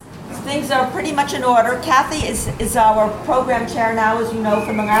things are pretty much in order. Kathy is our program chair now, as you know,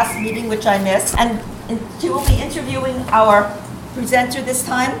 from the last meeting, which I missed. And she will be interviewing our presenter this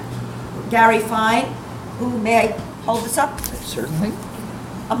time, Gary Fine, who, may I hold this up? Certainly.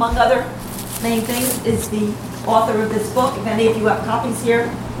 Among other main things, is the author of this book. If any of you have copies here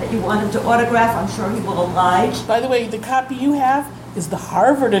that you want him to autograph, I'm sure he will oblige. By the way, the copy you have is the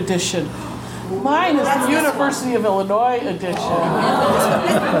Harvard edition. Mine is the University of Illinois edition. This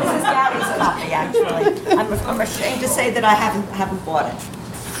is Gary's copy, actually. I'm ashamed to say that I haven't bought it.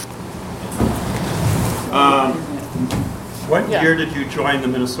 What year did you join the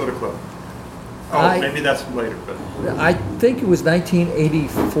Minnesota Club? Oh, maybe that's later, but. I think it was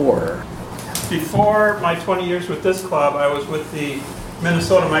 1984. Before my 20 years with this club, I was with the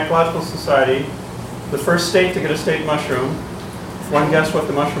Minnesota Mycological Society, the first state to get a state mushroom. One guess what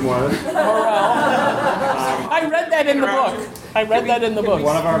the mushroom was? I read that in the book.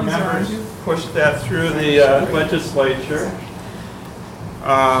 One of our members pushed that through the legislature.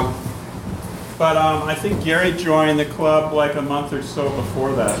 But I think Gary joined the club like a month or so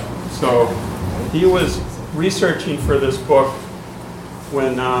before that. So he was researching for this book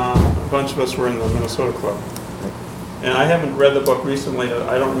when a bunch of us were in the Minnesota Club. And I haven't read the book recently.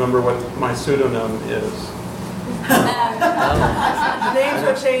 I don't remember what my pseudonym is. The names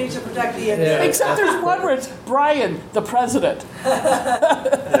were changed to protect the innocent. Except there's one where it's Brian, the president.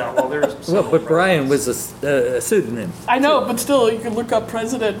 Yeah, well, there's. Well, but Brian was a pseudonym. I know, but still, you can look up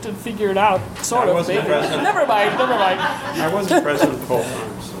president and figure it out. Sort of, wasn't maybe. president. Never mind. I wasn't president the whole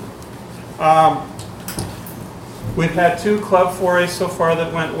time. So. We've had 2 club forays so far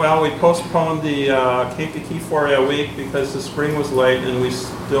that went well. We postponed the Kankakee foray a week because the spring was late and we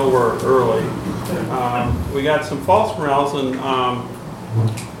still were early. We got some false morels, and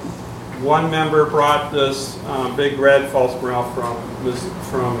one member brought this big red false morel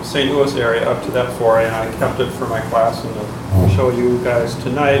from St. Louis area up to that foray, and I kept it for my class and to show you guys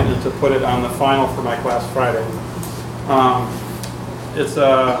tonight and to put it on the final for my class Friday. It's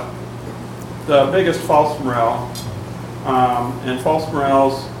the biggest false morel, and false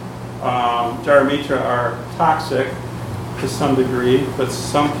morels, Gyromitra, are toxic to some degree, but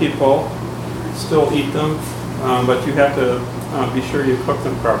some people still eat them, but you have to be sure you cook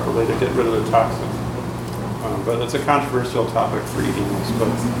them properly to get rid of the toxin. But it's a controversial topic for eating this. But,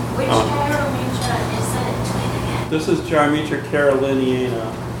 which Gyromitra is it? This is Gyromitra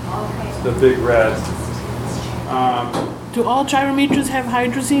caroliniana, Okay. the big red. Do all gyrometras have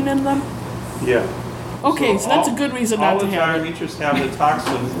hydrazine in them? Yeah. Okay, so that's a good reason not to have it. All the gyrometras have the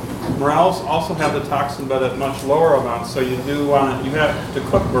toxin. Morels also have the toxin, but at much lower amounts. So you have to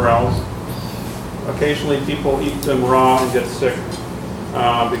cook morels. Occasionally people eat them raw and get sick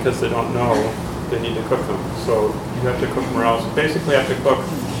because they don't know they need to cook them. So you have to cook morels. Basically, you have to cook.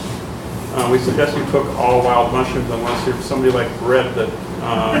 We suggest you cook all wild mushrooms unless you're somebody like Brett that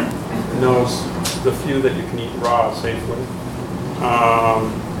knows the few that you can eat raw safely.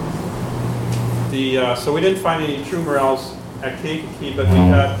 So we didn't find any true morels at Kankakee, but we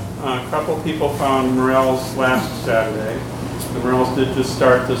got a couple people found morels last Saturday. The morels did just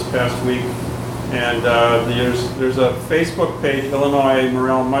start this past week, and there's a Facebook page, Illinois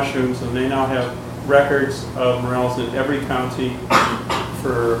Morel Mushrooms, and they now have records of morels in every county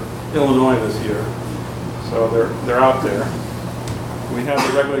for Illinois this year. So they're out there. We have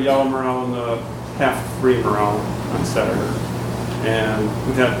the regular yellow morel and the half-free morel on Saturday. And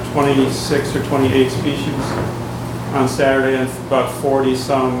we had 26 or 28 species on Saturday and about 40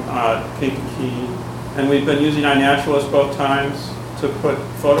 some Kankakee. And we've been using iNaturalist both times to put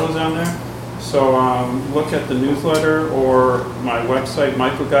photos on there. So look at the newsletter or my website,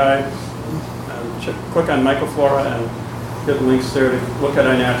 MycoGuide, and click on Mycoflora and get links there to look at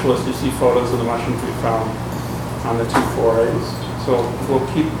iNaturalist. You see photos of the mushrooms we found on the 2 forays. So we'll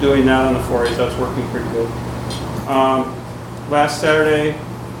keep doing that on the forays. That's working pretty good. Last Saturday,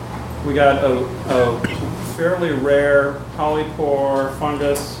 we got a fairly rare polypore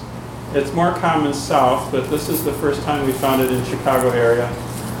fungus. It's more common south, but this is the first time we found it in Chicago area.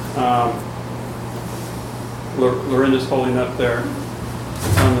 Lorinda's holding up there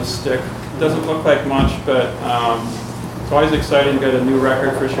on the stick. It doesn't look like much, but it's always exciting to get a new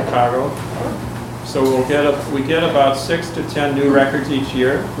record for Chicago. So we get about 6 to 10 new records each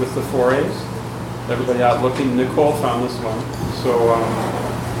year with the forays. Everybody out looking. Nicole found this one. So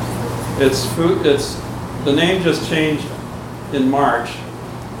the name just changed in March,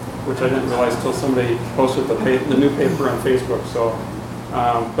 which I didn't realize until somebody posted the new paper on Facebook. So,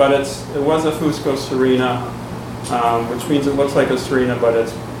 but it was a Fusco Serena, which means it looks like a Serena, but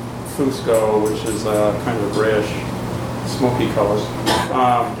it's Fusco, which is kind of a grayish smoky colors.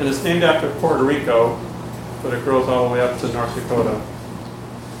 And it's named after Puerto Rico, but it grows all the way up to North Dakota.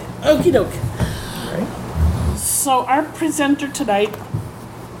 Okie doke. So our presenter tonight,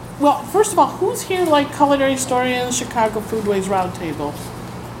 well, first of all, who's here like culinary historians, Chicago Foodways Roundtable?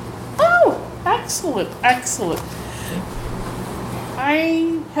 Oh, excellent, excellent.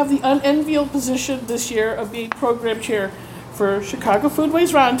 I have the unenviable position this year of being program chair for Chicago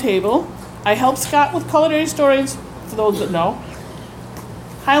Foodways Roundtable. I help Scott with culinary historians, for those that know,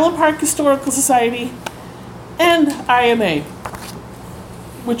 Highland Park Historical Society, and IMA,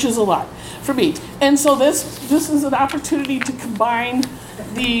 which is a lot for me. And so this is an opportunity to combine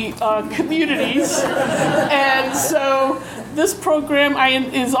the communities. And so this program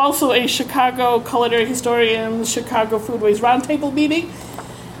is also a Chicago Culinary Historians, Chicago Foodways Roundtable meeting.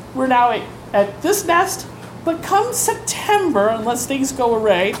 We're now at this nest, but come September, unless things go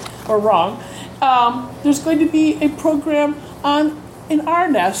awry or wrong, there's going to be a program in our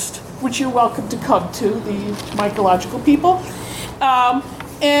nest, which you're welcome to come to, the mycological people.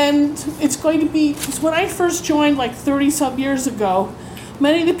 And it's going to be, because when I first joined like 30-some years ago,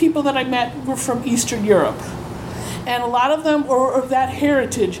 many of the people that I met were from Eastern Europe. And a lot of them were of that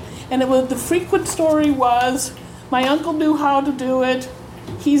heritage. And the frequent story was, my uncle knew how to do it,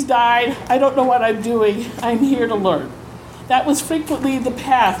 he's died, I don't know what I'm doing, I'm here to learn. That was frequently the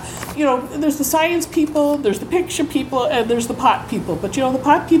path. You know, there's the science people, there's the picture people, and there's the pot people. But you know, the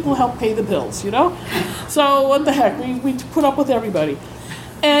pot people help pay the bills, you know? So what the heck, we put up with everybody.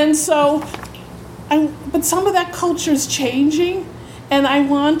 And so, but some of that culture is changing, and I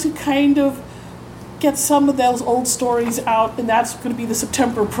want to kind of get some of those old stories out, and that's going to be the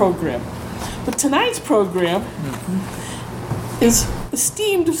September program. But tonight's program is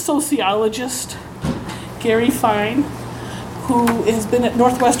esteemed sociologist Gary Fine, who has been at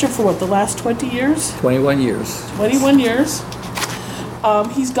Northwestern for the last 20 years? 21 years. 21 years.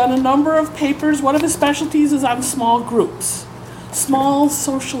 He's done a number of papers. One of his specialties is on small groups, small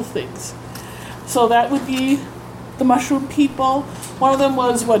social things. So that would be the mushroom people. One of them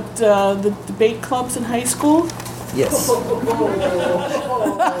was the debate clubs in high school. Yes.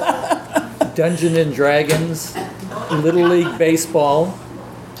 Dungeons and Dragons, Little League Baseball.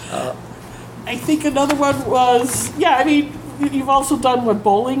 I think another one was, you've also done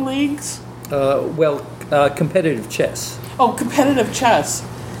bowling leagues? Competitive chess. Oh, competitive chess.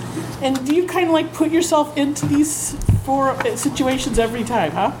 And do you kind of like put yourself into these four situations every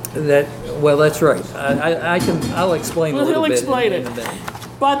time, huh? That's right. I'll explain a little bit. He'll explain it. In a minute.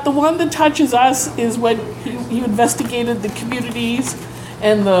 But the one that touches us is when you investigated the communities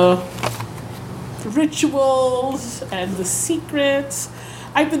and the rituals and the secrets.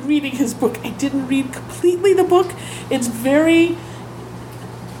 I've been reading his book. I didn't read completely the book. It's very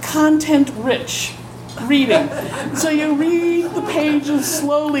content-rich reading. So you read the pages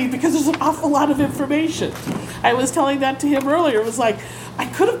slowly because there's an awful lot of information. I was telling that to him earlier. It was like, I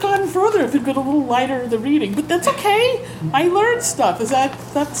could have gone further if it'd been a little lighter in the reading, but that's okay. I learned stuff.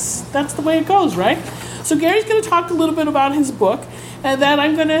 That's the way it goes, right? So Gary's going to talk a little bit about his book, and then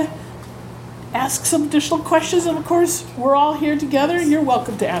I'm going to ask some additional questions. And of course, we're all here together, and you're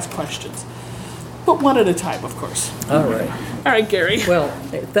welcome to ask questions, but one at a time, of course. All right. All right, Gary. Well,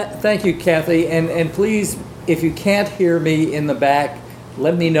 thank you, Kathy, and please, if you can't hear me in the back,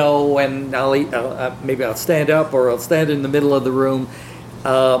 let me know, and maybe I'll stand up or I'll stand in the middle of the room,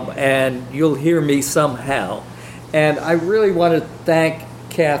 and you'll hear me somehow. And I really want to thank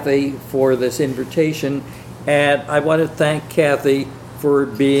Kathy for this invitation, and I want to thank Kathy for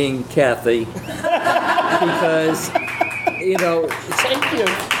being Kathy, because, Thank you.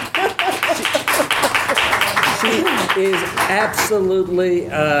 she is absolutely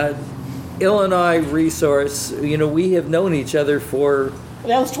Illinois resource. We have known each other for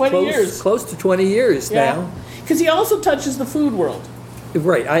That was 20 years. Close to 20 years now. Because he also touches the food world.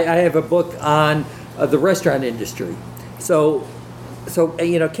 Right. I have a book on the restaurant industry. So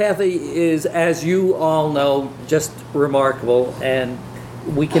Kathy is, as you all know, just remarkable, and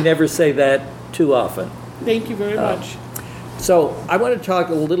we can never say that too often. Thank you very much. So I want to talk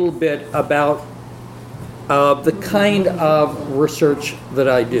a little bit about the kind of research that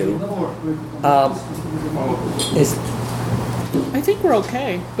I do. I think we're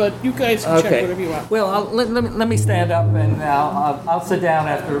okay, but you guys can check whatever you want. Well, let me stand up, and I'll sit down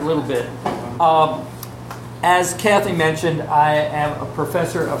after a little bit. As Kathy mentioned, I am a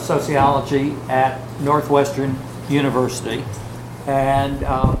professor of sociology at Northwestern University, and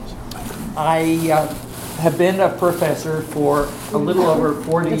I have been a professor for a little over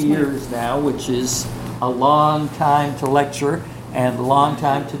 40 years now, which is a long time to lecture and a long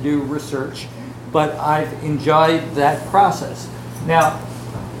time to do research. but I've enjoyed that process. Now,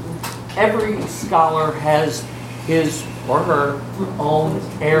 every scholar has his or her own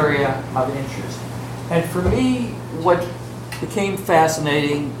area of interest. And for me, what became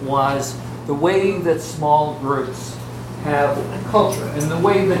fascinating was the way that small groups have culture and the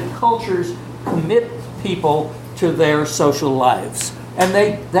way that cultures commit people to their social lives. And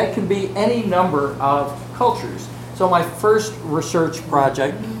that can be any number of cultures. So my first research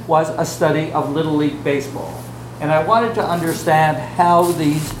project was a study of Little League Baseball. And I wanted to understand how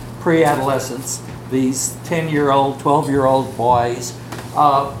these pre-adolescents, these 10-year-old, 12-year-old boys,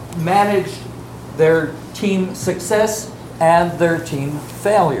 managed their team success and their team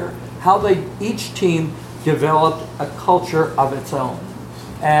failure. How each team developed a culture of its own.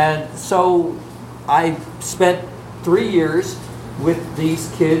 And so I spent 3 years with these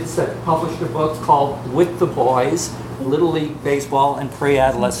kids that published a book called With the Boys, Little League Baseball and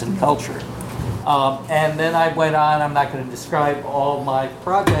Pre-Adolescent Culture. And then I went on, I'm not going to describe all my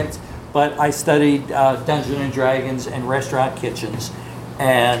projects, but I studied Dungeons and Dragons and restaurant kitchens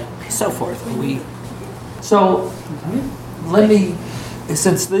and so forth. Let me,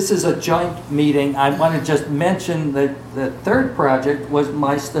 since this is a joint meeting, I want to just mention that the third project was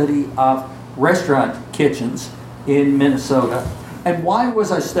my study of restaurant kitchens in Minnesota. And why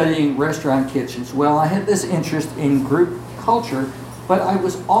was I studying restaurant kitchens? Well, I had this interest in group culture, but I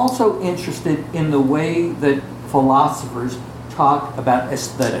was also interested in the way that philosophers talk about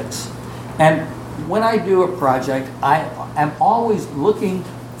aesthetics. And when I do a project, I am always looking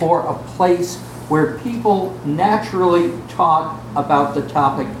for a place where people naturally talk about the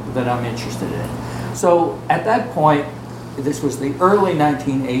topic that I'm interested in. So at that point, this was the early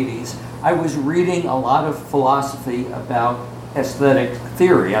 1980s, I was reading a lot of philosophy about aesthetic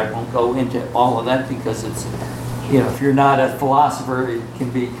theory. I won't go into all of that because it's, if you're not a philosopher, it can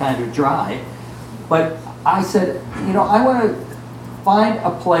be kind of dry. But I said, I want to find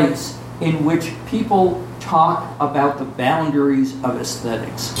a place in which people talk about the boundaries of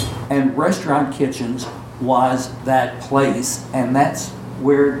aesthetics. And restaurant kitchens was that place, and that's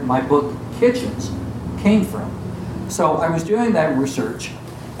where my book, Kitchens, came from. So I was doing that research,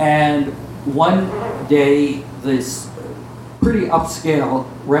 and one day this pretty upscale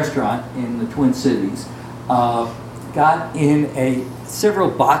restaurant in the Twin Cities got in several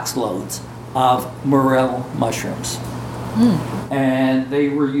box loads of morel mushrooms. And they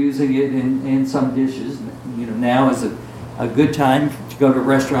were using it in some dishes. Now is a good time to go to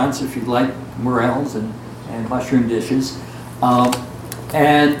restaurants if you'd like morels and mushroom dishes.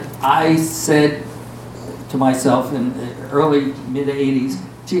 And I said to myself in the early, mid-80s,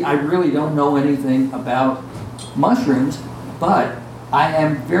 gee, I really don't know anything about mushrooms, but I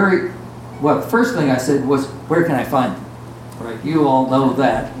am the first thing I said was, where can I find them? Right? You all know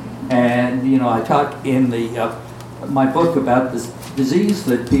that. And, I talk in my book about this disease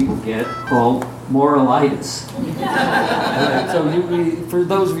that people get called morelitis. So for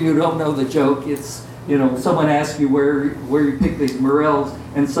those of you who don't know the joke, it's, someone asks you where you pick these morels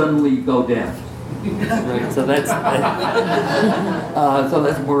and suddenly you go deaf. Right? So that's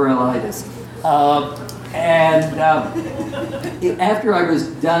morelitis. After I was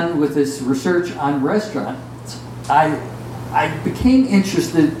done with this research on restaurants, I became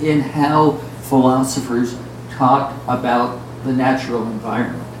interested in how philosophers talk about the natural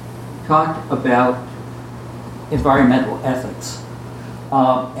environment, talk about environmental ethics.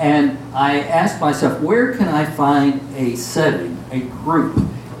 And I asked myself, where can I find a setting, a group,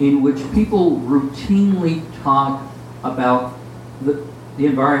 in which people routinely talk about the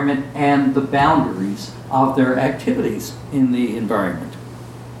environment and the boundaries of their activities in the environment?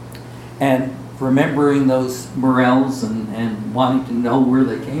 And remembering those morels and wanting to know where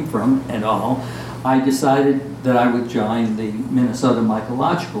they came from and all, I decided that I would join the Minnesota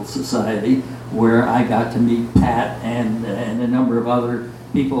Mycological Society, where I got to meet Pat and a number of other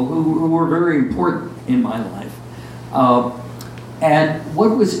people who were very important in my life. And what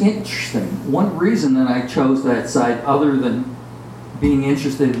was interesting, one reason that I chose that site, other than being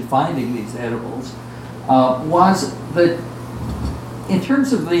interested in finding these edibles, was that in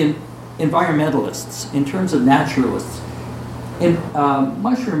terms of the environmentalists, in terms of naturalists,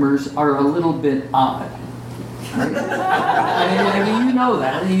 mushroomers are a little bit odd. Right? I mean, you know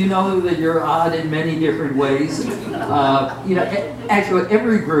that. You know that you're odd in many different ways. Actually,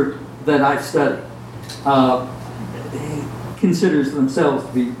 every group that I've studied considers themselves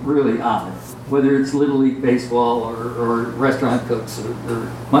to be really odd, whether it's Little League Baseball or restaurant cooks or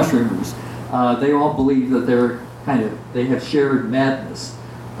mushroomers. They all believe that they have shared madness.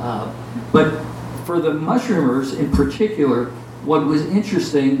 But for the mushroomers in particular, what was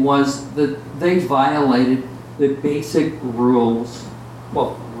interesting was that they violated the basic rules,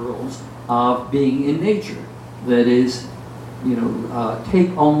 well, rules of being in nature. That is,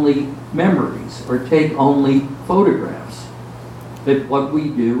 take only memories or take only photographs. That what we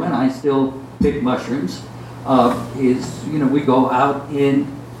do, and I still pick mushrooms, is, we go out in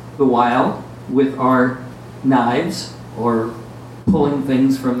the wild with our knives or pulling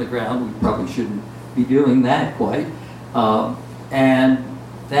things from the ground. We probably shouldn't be doing that quite. And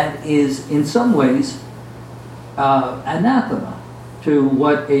that is, in some ways, anathema to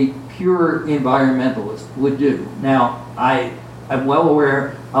what a pure environmentalist would do. Now, I am well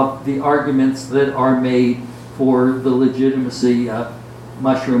aware of the arguments that are made for the legitimacy of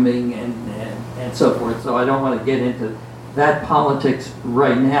mushrooming and so forth, so I don't want to get into that politics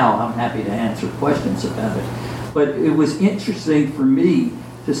right now. I'm happy to answer questions about it. But it was interesting for me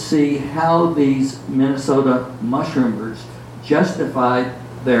to see how these Minnesota mushroomers justified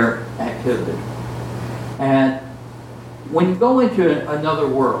their activity. And when you go into another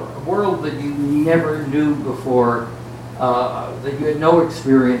world, a world that you never knew before, that you had no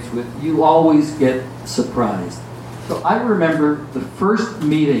experience with, you always get surprised. So I remember the first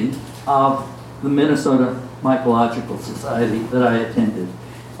meeting of the Minnesota Mycological Society that I attended.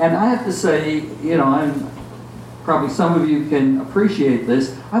 And I have to say, probably some of you can appreciate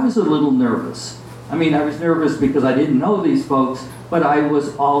this, I was a little nervous. I was nervous because I didn't know these folks, but I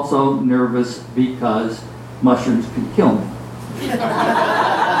was also nervous because mushrooms could kill me. And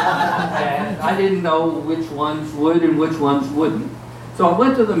I didn't know which ones would and which ones wouldn't. So I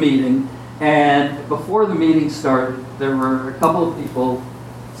went to the meeting, and before the meeting started, there were a couple of people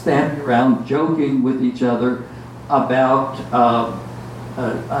standing around joking with each other about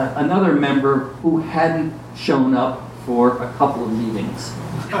another member who hadn't shown up for a couple of meetings.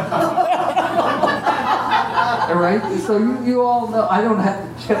 All right, so you all know, I don't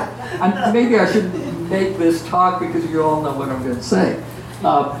have to, maybe I should make this talk because you all know what I'm going to say.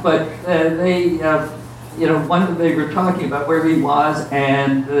 But they were talking about where he was,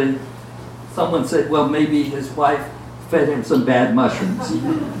 and someone said, well, maybe his wife fed him some bad mushrooms,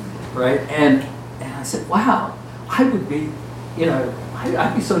 right? And I said, wow, I would be,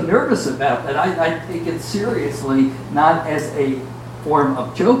 I'd be so nervous about that. I'd take it seriously, not as a form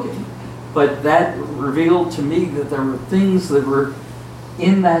of joking, but that revealed to me that there were things that were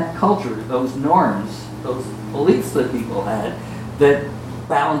in that culture, those norms, those beliefs that people had, that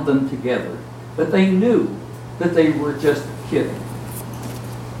bound them together. But they knew that they were just kidding.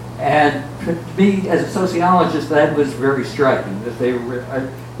 And to me, as a sociologist, that was very striking, that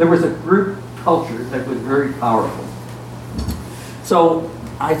there was a group culture that was very powerful. So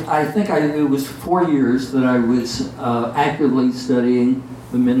I think it was 4 years that I was actively studying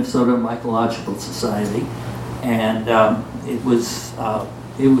the Minnesota Mycological Society, and it was a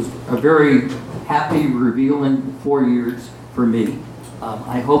very happy, revealing 4 years for me.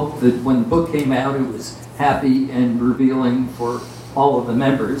 I hope that when the book came out, it was happy and revealing for all of the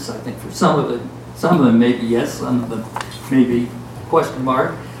members. I think for some of them maybe yes, some of them maybe question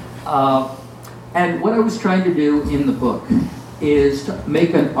mark. And what I was trying to do in the book is to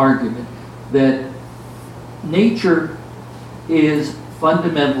make an argument that nature is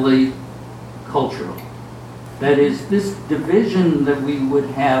fundamentally cultural. That is, this division that we would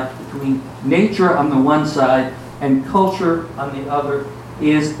have between nature on the one side and culture on the other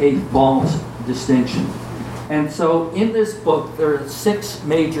is a false distinction. And so in this book, there are 6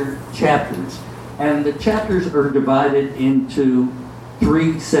 major chapters, and the chapters are divided into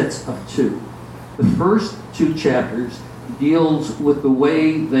 3 sets of 2. The first 2 chapters deals with the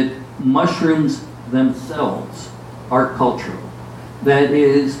way that mushrooms themselves are cultural. That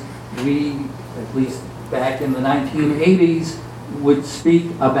is, we, at least back in the 1980s, would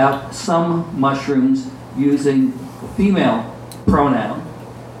speak about some mushrooms using the female pronoun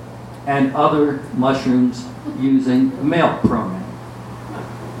and other mushrooms using the male pronoun.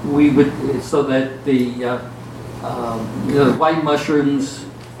 We would, so that the white mushrooms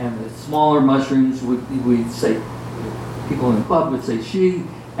and the smaller mushrooms we'd say, people in the club would say she,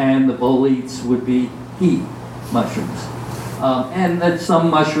 and the boletes would be he mushrooms. And that some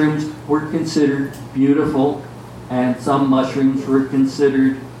mushrooms were considered beautiful, and some mushrooms were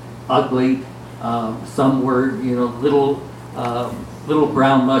considered ugly. Some were, little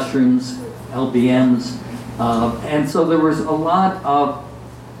brown mushrooms, LBMs. And so there was a lot of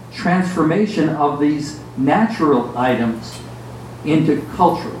transformation of these natural items into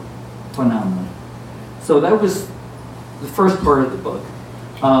cultural phenomena. So that was the first part of the book.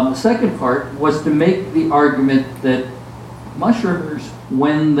 The second part was to make the argument that mushroomers,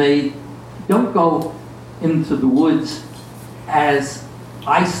 when they don't go into the woods as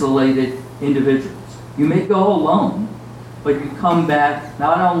isolated individuals. You may go alone, but you come back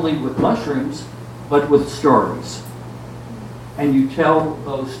not only with mushrooms, but with stories. And you tell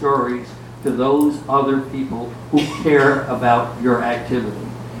those stories to those other people who care about your activity.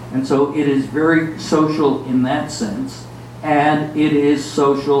 And so it is very social in that sense, and it is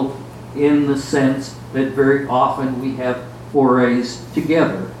social in the sense that very often we have forays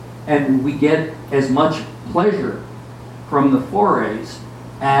together, and we get as much pleasure from the forays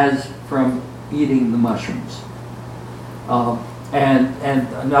as from eating the mushrooms. And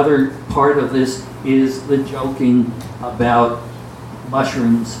another part of this is the joking about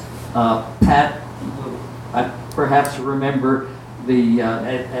mushrooms. Pat, I perhaps remember at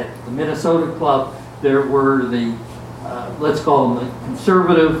the Minnesota Club, there were the, let's call them the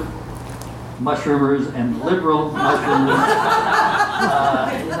conservative mushroomers and liberal mushroomers.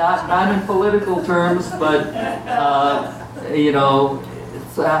 Not in political terms, but,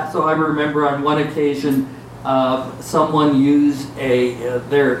 so I remember on one occasion, someone used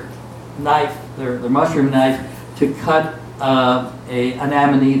their knife, their mushroom knife, to cut an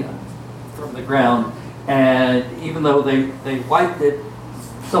amanita from the ground, and even though they wiped it,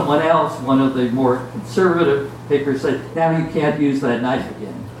 someone else, one of the more conservative pickers, said, "Now you can't use that knife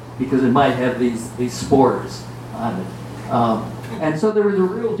again because it might have these spores on it." And so there was a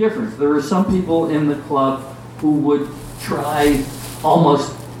real difference. There were some people in the club who would try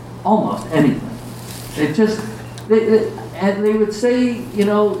almost anything. And they would say,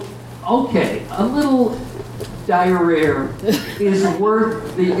 okay, a little diarrhea is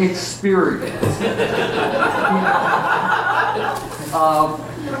worth the experience.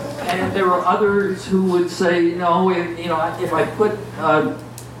 And there were others who would say, no, if I put an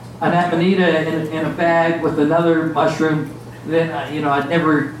amanita in a bag with another mushroom, then I'd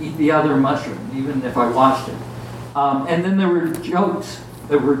never eat the other mushroom, even if I washed it. And then there were jokes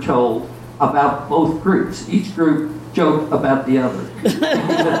that were told about both groups. Each group joked about the other.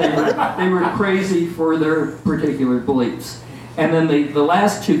 That they were crazy for their particular beliefs. And then the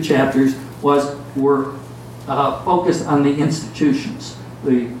last two chapters were focused on the institutions.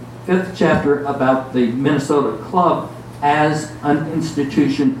 The fifth chapter about the Minnesota Club as an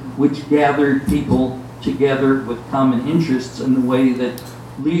institution which gathered people together with common interests in the way that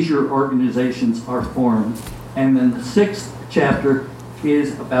leisure organizations are formed. And then the sixth chapter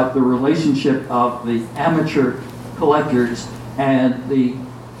is about the relationship of the amateur collectors and the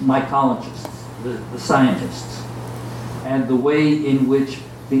mycologists, the scientists, and the way in which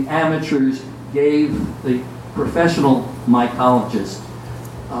the amateurs gave the professional mycologists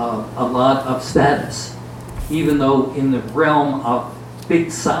a lot of status, even though in the realm of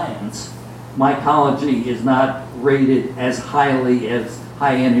big science, mycology is not rated as highly as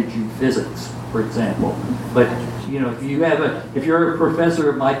high energy physics, for example. But if you're a professor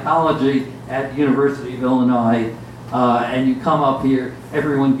of mycology at University of Illinois, and you come up here,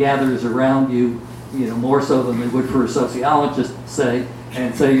 everyone gathers around you, more so than they would for a sociologist, say,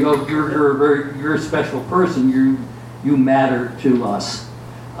 and say, "Oh, you're a special person. You matter to us."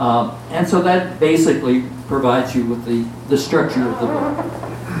 And so that basically provides you with the structure of the book.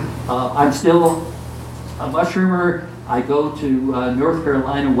 I'm still a mushroomer. I go to North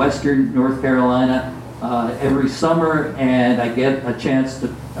Carolina, Western North Carolina, every summer, and I get a chance to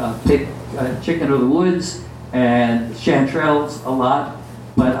pick chicken of the woods and chanterelles a lot,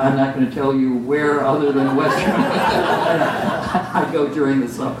 but I'm not going to tell you where other than Western I go during the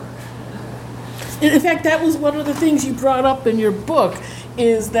summer. In fact, that was one of the things you brought up in your book,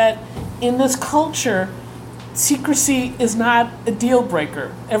 is that in this culture, secrecy is not a deal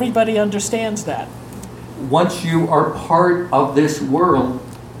breaker. Everybody understands that. Once you are part of this world,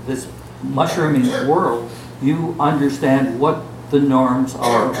 this mushrooming world, you understand what the norms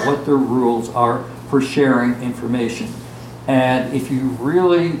are, what the rules are for sharing information. And if you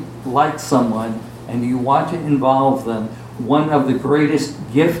really like someone and you want to involve them, one of the greatest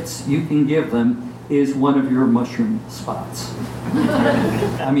gifts you can give them is one of your mushroom spots.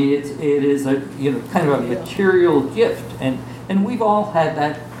 I mean, it is a kind of a material gift, and we've all had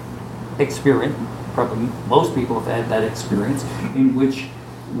that experience. Probably most people have had that experience in which,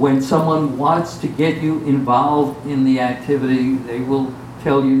 when someone wants to get you involved in the activity, they will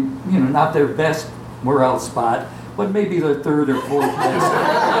tell you, not their best morale spot, but maybe their third or fourth best.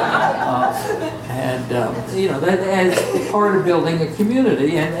 That as part of building a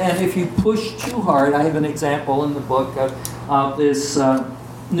community. And if you push too hard, I have an example in the book of this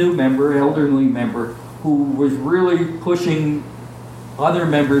new member, elderly member, who was really pushing other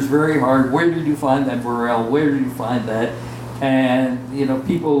members very hard. Where did you find that morale? Where did you find that? And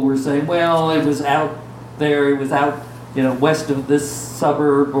people were saying, well, it was out there. It was out west of this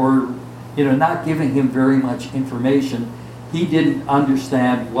suburb, or, not giving him very much information, he didn't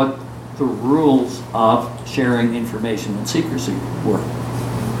understand what the rules of sharing information and secrecy were.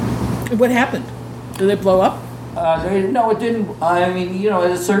 What happened? Did it blow up? No, it didn't. I mean,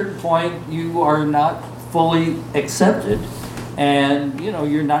 at a certain point, you are not fully accepted, and,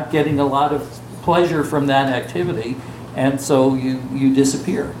 you're not getting a lot of pleasure from that activity, and so you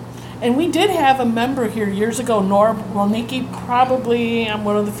disappear. And we did have a member here years ago, Norm Rolnicki, probably I'm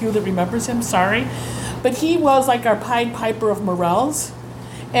one of the few that remembers him, sorry. But he was like our Pied Piper of morels,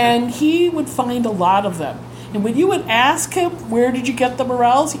 and he would find a lot of them. And when you would ask him, where did you get the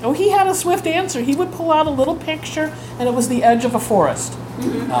morels? He had a swift answer. He would pull out a little picture, and it was the edge of a forest.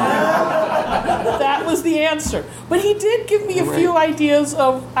 That was the answer. But he did give me a few ideas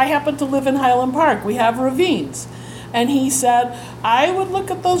of, I happen to live in Highland Park. We have ravines. And he said, I would look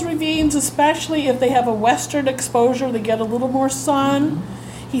at those ravines, especially if they have a western exposure, they get a little more sun.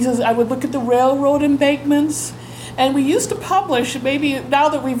 He says, I would look at the railroad embankments. And we used to publish, maybe now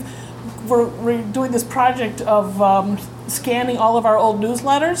that we're doing this project of scanning all of our old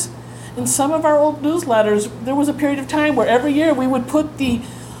newsletters. In some of our old newsletters, there was a period of time where every year we would put the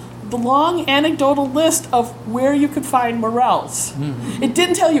long anecdotal list of where you could find morels. Mm-hmm. It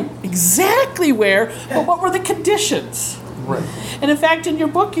didn't tell you exactly where, but what were the conditions. Right. And in fact, in your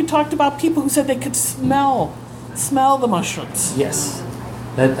book, you talked about people who said they could smell the mushrooms. Yes,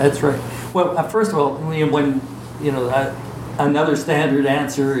 that's right. Well, first of all, when another standard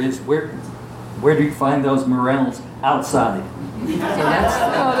answer is where do you find those morels? Outside. So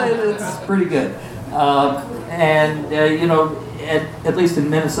that's pretty good. At least in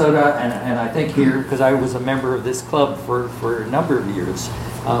Minnesota, and I think here, because I was a member of this club for a number of years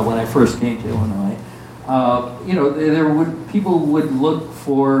when I first came to Illinois, people would look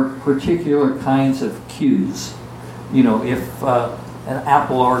for particular kinds of cues. If an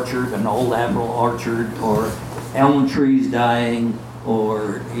apple orchard, an old apple orchard, or elm trees dying,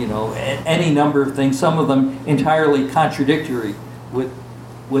 or any number of things. Some of them entirely contradictory with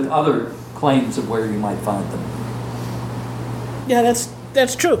other claims of where you might find them. Yeah,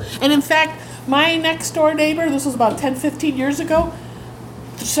 that's true. And in fact, my next door neighbor, this was about 10, 15 years ago,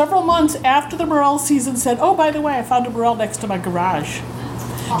 several months after the morel season said, oh, by the way, I found a morel next to my garage.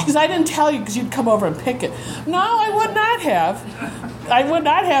 Because I didn't tell you because you'd come over and pick it. No, I would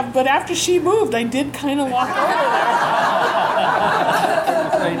not have, but after she moved, I did kind of walk over there.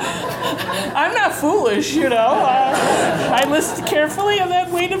 I'm not foolish, I listened carefully and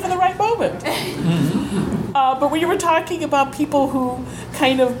then waited for the right moment. But when you were talking about people who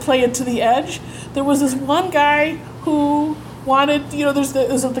kind of play it to the edge, there was this one guy who wanted, there's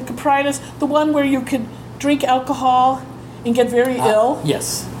the Caprinas, the one where you could drink alcohol and get very ill.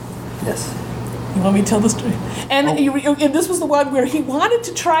 Yes. You want me to tell the story? And, and this was the one where he wanted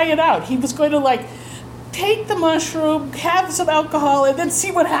to try it out. He was going to take the mushroom, have some alcohol, and then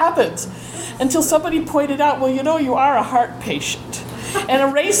see what happens. Until somebody pointed out, well, you are a heart patient. And a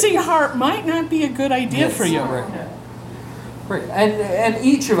racing heart might not be a good idea for you. Right. And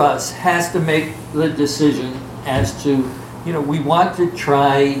each of us has to make the decision as to, we want to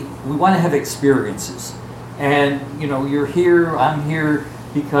have experiences. And, you're here, I'm here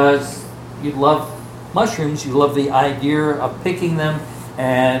because you love mushrooms, you love the idea of picking them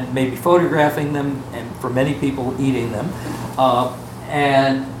and maybe photographing them, and for many people, eating them.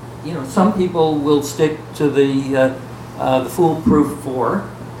 And, some people will stick to the foolproof 4,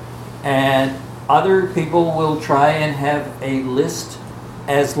 and other people will try and have a list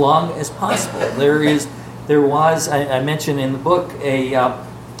as long as possible. There was, I mentioned in the book, a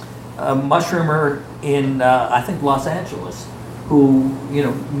mushroomer in, I think, Los Angeles, who,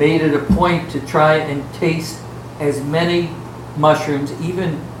 made it a point to try and taste as many mushrooms,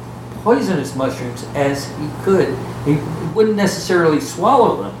 even poisonous mushrooms, as he could. He wouldn't necessarily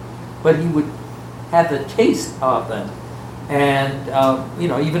swallow them, but he would have the taste of them. And,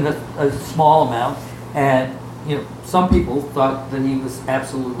 even a small amount. And, some people thought that he was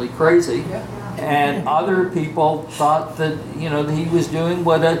absolutely crazy. Yeah. And other people thought that, that he was doing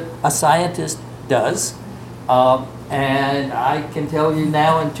what a scientist does. And I can tell you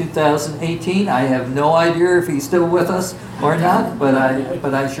now in 2018, I have no idea if he's still with us or not, but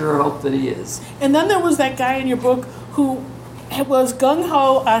I sure hope that he is. And then there was that guy in your book who was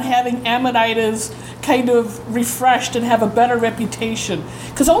gung-ho on having Amanitas kind of refreshed and have a better reputation,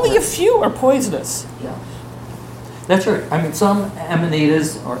 because only a few are poisonous. Yeah, that's right. I mean, some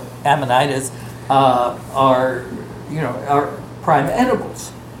Amanitas are prime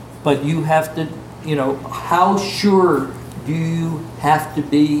edibles, but you have to, how sure do you have to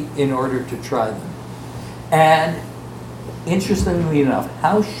be in order to try them? And interestingly enough,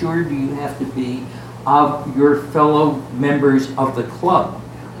 how sure do you have to be of your fellow members of the club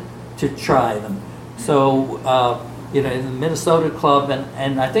to try them? So, in the Minnesota club,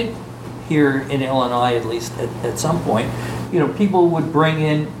 and I think here in Illinois, at least at some point, people would bring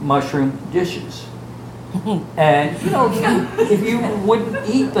in mushroom dishes. And, if you wouldn't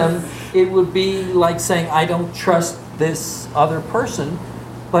eat them, it would be like saying, I don't trust this other person,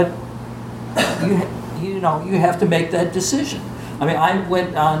 but you have to make that decision. I mean, I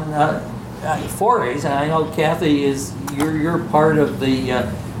went on forays, and I know Kathy you're part of the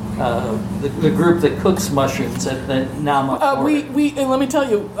group that cooks mushrooms at the Nama Foray. We let me tell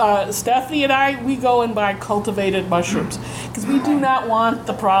you, Stephanie and I, we go and buy cultivated mushrooms because we do not want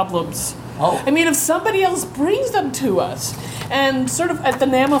the problems. Oh. I mean, if somebody else brings them to us, and sort of at the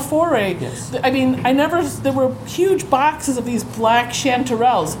Nama Foray, Yes. I mean, there were huge boxes of these black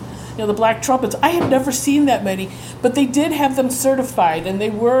chanterelles, the black trumpets. I had never seen that many, but they did have them certified, and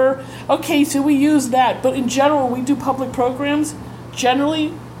they were, okay, so we use that. But in general, we do public programs.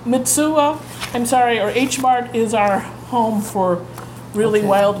 Generally, Mitsuwa, or H-Mart is our home for really Okay.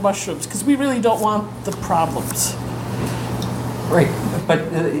 wild mushrooms, because we really don't want the problems. Right, but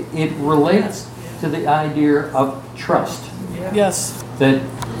it relates to the idea of trust. Yes. That,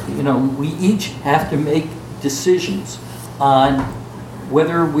 we each have to make decisions on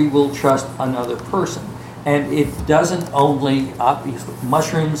whether we will trust another person. And it doesn't only, obviously,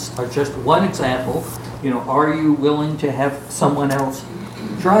 mushrooms are just one example. Are you willing to have someone else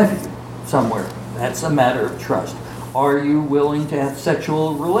drive you somewhere? That's a matter of trust. Are you willing to have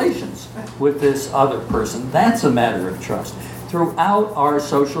sexual relations with this other person? That's a matter of trust. Throughout our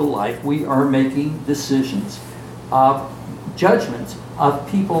social life, we are making decisions, judgments of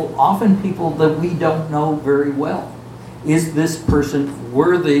people, often people that we don't know very well. Is this person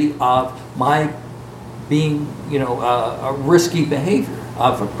worthy of my being, a risky behavior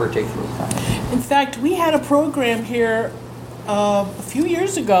of a particular kind? In fact, we had a program here a few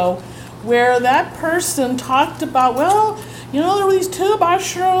years ago where that person talked about, there were these 2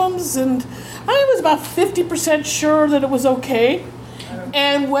 mushrooms, and I was about 50% sure that it was okay,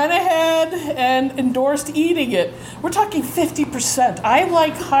 and went ahead and endorsed eating it. We're talking 50%. I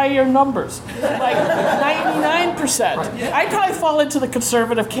like higher numbers, like 99%. I probably fall into the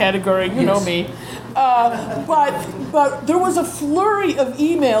conservative category, you know me. But there was a flurry of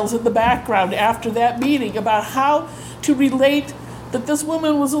emails in the background after that meeting about how to relate that this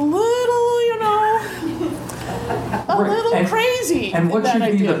woman was a little, crazy. And what in that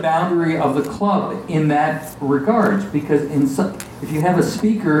should be idea. the boundary of the club in that regards? Because if you have a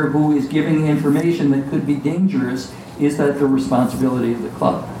speaker who is giving information that could be dangerous, is that the responsibility of the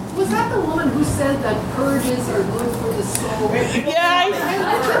club? Was that the woman who said that purges are good for the soul? Yeah.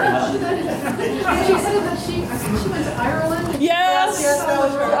 She said that I think she went to Ireland. Yes.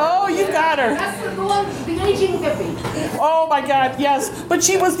 Oh, you got her. That's the one, the aging hippie. Oh my God, yes. But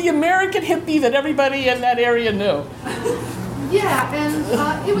she was the American hippie that everybody in that area knew. Yeah, and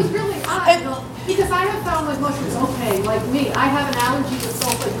it was really odd, because I have found with mushrooms, okay, like me, I have an allergy to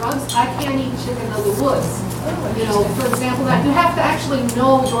sulfate drugs. I can't eat chicken of the woods. For example, that you have to actually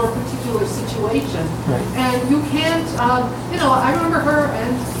know your particular situation. Right. And you can't, I remember her,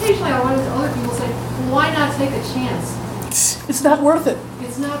 and occasionally I run into other people saying, why not take a chance? It's not worth it.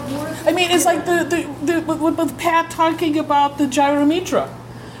 It's not worth it. I mean, it's like with Pat talking about the gyrometra.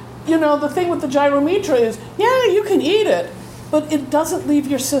 The thing with the gyrometra is, you can eat it, but it doesn't leave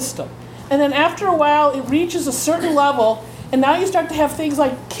your system. And then after a while, it reaches a certain level, and now you start to have things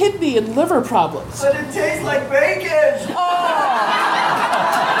like kidney and liver problems. But it tastes like bacon.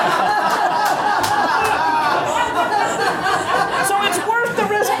 So it's worth the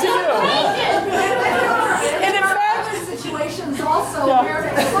risk to you. And in fact, situations also Yeah. where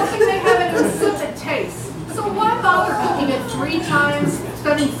it's something they have an insipid taste. So why bother cooking it 3 times,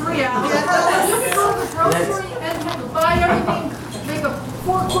 spending 3 hours? You can go to the grocery and buy everything, make a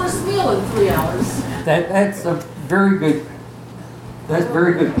 4-course meal in 3 hours. That's a very good. That's a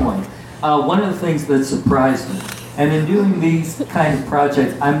very good point. One of the things that surprised me, and in doing these kind of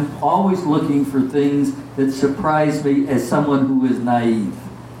projects, I'm always looking for things that surprise me as someone who is naive,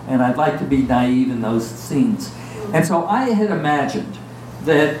 and I'd like to be naive in those scenes. And so I had imagined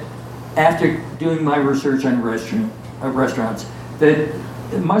that after doing my research on restaurants, that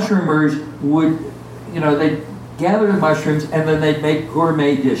mushroomers would, they'd gather the mushrooms and then they'd make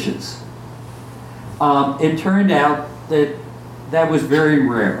gourmet dishes. It turned out that was very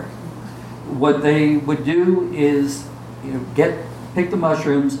rare. What they would do is, pick the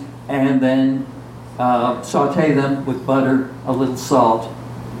mushrooms and then saute them with butter, a little salt.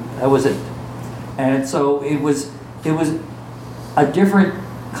 That was it. And so it was a different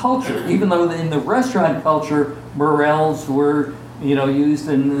culture, even though in the restaurant culture, morels were, used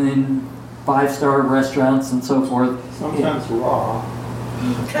in five-star restaurants and so forth. Sometimes raw,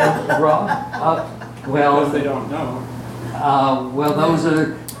 Raw? because they don't know. Well, those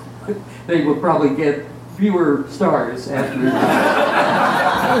are, they will probably get fewer stars after,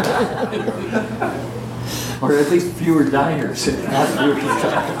 or at least fewer diners, not fewer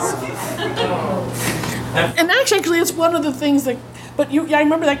stars. And actually, it's one of the things that, I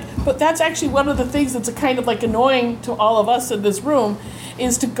remember that, but that's actually one of the things that's a kind of like annoying to all of us in this room,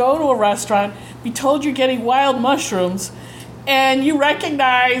 is to go to a restaurant, be told you're getting wild mushrooms, and you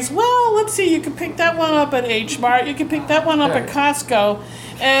recognize, well, let's see, you can pick that one up at H Mart, you can pick that one up at Costco,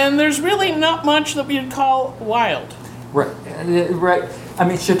 and there's really not much that we'd call wild. Right, right. I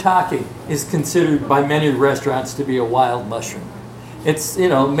mean, shiitake is considered by many restaurants to be a wild mushroom. It's,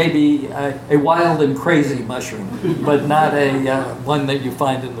 maybe a wild and crazy mushroom, but not a one that you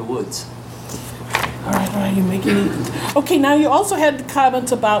find in the woods. All right, you're making it. Okay, now you also had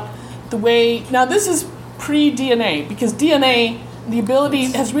comments about the way, now this is pre-DNA, because DNA, the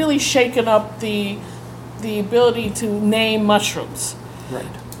ability, has really shaken up the ability to name mushrooms. Right.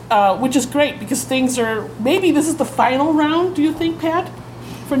 Which is great, because things are, maybe this is the final round, do you think, Pat,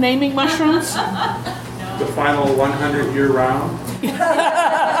 for naming mushrooms? The final 100-year round.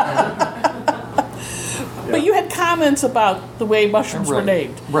 But you had comments about the way mushrooms were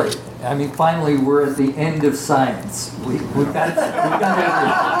named. Right. I mean, finally, we're at the end of science. We've got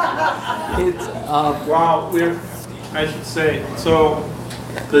everything. It's, Well, I should say, so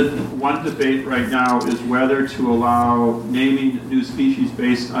the one debate right now is whether to allow naming new species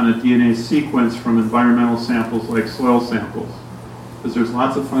based on a DNA sequence from environmental samples like soil samples. Because there's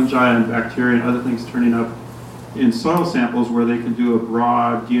lots of fungi and bacteria and other things turning up in soil samples where they can do a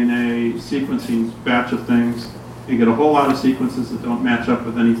broad DNA sequencing batch of things and get a whole lot of sequences that don't match up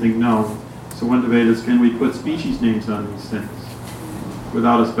with anything known. So one debate is, can we put species names on these things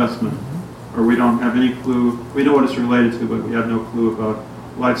without a specimen? Or we don't have any clue, we know what it's related to, but we have no clue about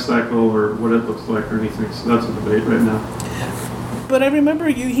life cycle or what it looks like or anything. So that's a debate right now. But I remember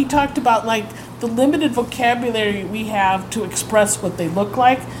he talked about like the limited vocabulary we have to express what they look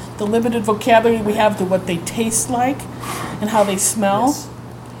like, the limited vocabulary we have to what they taste like and how they smell. Yes.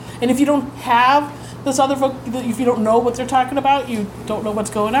 And if you don't have this other, if you don't know what they're talking about, you don't know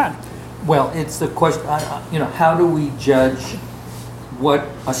what's going on. well, it's the question, how do we judge what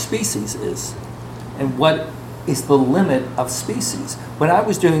a species is? And what is the limit of species? When I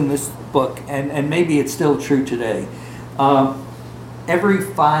was doing this book, and maybe it's still true today, every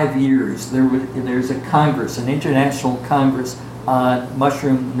 5 years there's a congress, an international congress on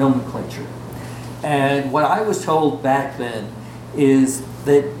mushroom nomenclature. And what I was told back then is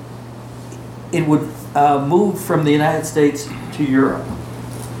that it would move from the United States to Europe.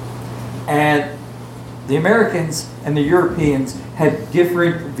 And the Americans and the Europeans had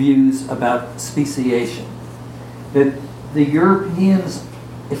different views about speciation. That the Europeans,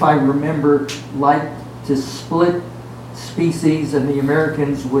 if I remember, liked to split species and the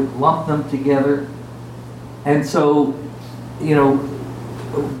Americans would lump them together. And so,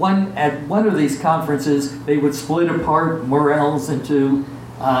 at one of these conferences, they would split apart morels into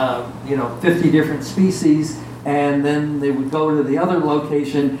 50 different species, and then they would go to the other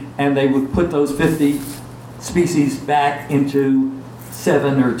location and they would put those 50 species back into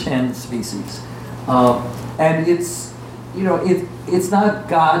 7 or 10 species. And it's not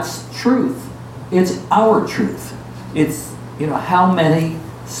God's truth, it's our truth. It's, how many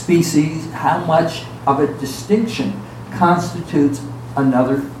species, how much of a distinction constitutes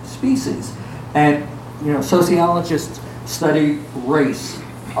another species. And, sociologists study race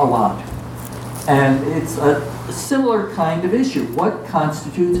a lot. And it's a similar kind of issue. What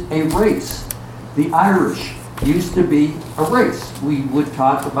constitutes a race? The Irish used to be a race. We would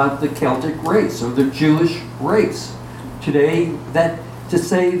talk about the Celtic race or the Jewish race. Today, to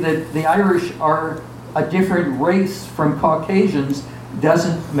say that the Irish are a different race from Caucasians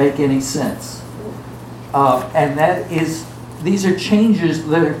doesn't make any sense. And these are changes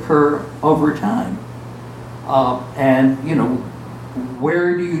that occur over time.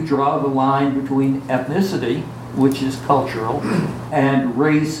 Where do you draw the line between ethnicity, which is cultural, and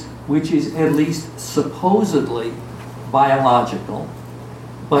race, which is at least supposedly biological?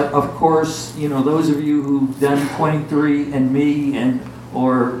 But of course, those of you who've done 23andMe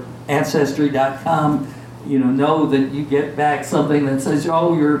or Ancestry.com, know that you get back something that says,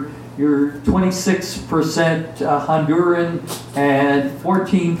 oh, you're 26% Honduran and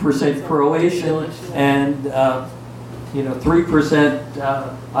 14% Croatian and 3%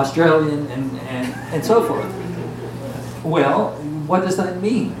 Australian and so forth. Well, what does that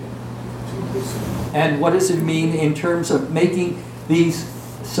mean? And what does it mean in terms of making these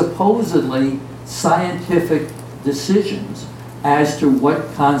supposedly scientific decisions as to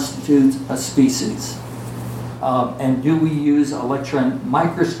what constitutes a species? And do we use electron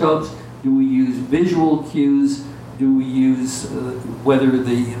microscopes? Do we use visual cues? Do we use whether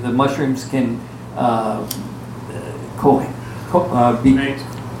the mushrooms can be Mate.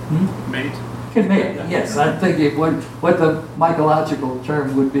 Mate. can mate? Yes, I'm thinking what the mycological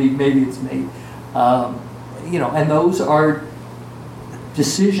term would be. Maybe it's mate. And those are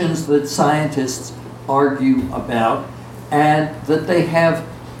decisions that scientists argue about, and that they have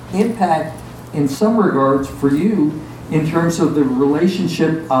impact in some regards for you in terms of the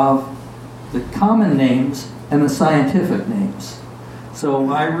relationship of the common names and the scientific names.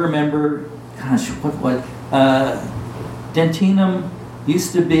 So I remember, gosh, what Dentinum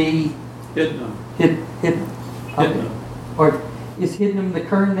used to be Hidden. hidden. Hidden. Or is hidden the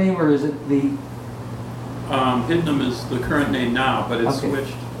current name, or is it the? Hidden is the current name now, but it's Okay.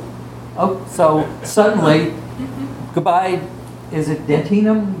 switched. Oh, so suddenly, goodbye. Is it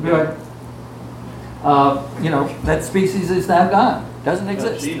Dentinum? That species is now gone. Doesn't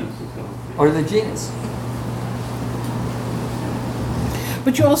exist. Genus is gone. Or the genus.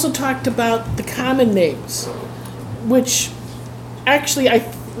 But you also talked about the common names, which actually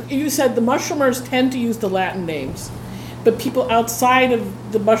you said the mushroomers tend to use the Latin names, but people outside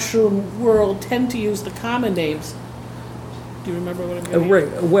of the mushroom world tend to use the common names. Do you remember what I'm getting at?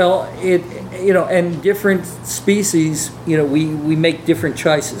 Right. Well, and different species, we make different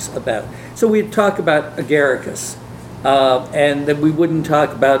choices about. So we'd talk about agaricus, and then we wouldn't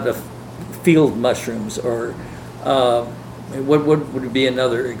talk about the field mushrooms or what would be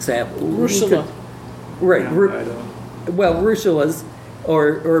another example? Russula. Right. Yeah, I don't- Well, russulas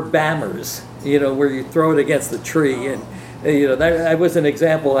or bammers, where you throw it against the tree, and that was an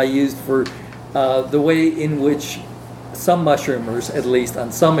example I used for the way in which some mushroomers, at least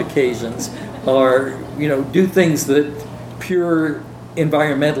on some occasions, are do things that pure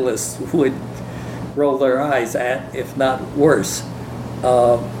environmentalists would roll their eyes at, if not worse.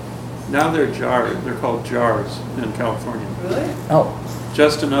 Now they're jars. They're called jars in California. Oh,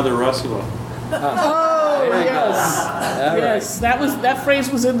 Just another Russula. Oh yes, all right. yes. That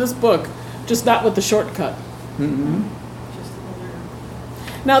phrase was in this book, just not with the shortcut. Mm-hmm.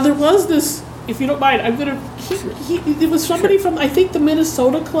 Now there was this, if you don't mind, I'm gonna. There was somebody from I think the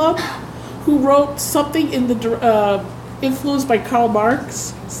Minnesota Club who wrote something in the influenced by Karl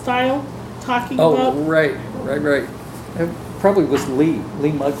Marx style, talking Oh, about. right. It probably was Lee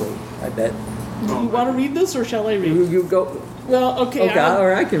Mugley, I bet. Do you want to read this, or shall I read? You go. Well, okay. Okay,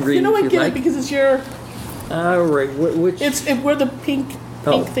 or I can read You know if what? you Get like. it because it's your. All right. Which? It's where the pink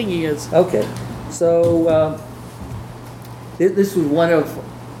Oh. thingy is. Okay, so this was one of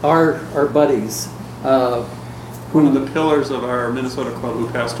our buddies. One of the pillars of our Minnesota club who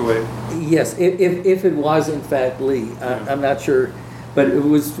passed away. Yes, if it was in fact Lee, I'm not sure, but it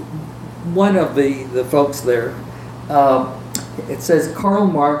was one of the folks there. It says Karl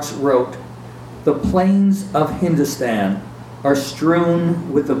Marx wrote, "The plains of Hindustan are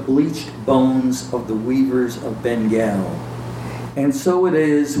strewn with the bleached bones of the weavers of Bengal. And so it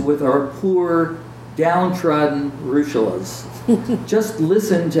is with our poor, downtrodden Russulas. Just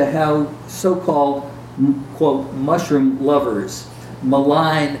listen to how so-called, quote, mushroom lovers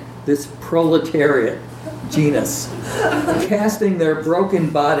malign this proletariat genus. Casting their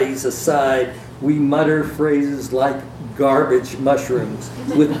broken bodies aside, we mutter phrases like garbage mushrooms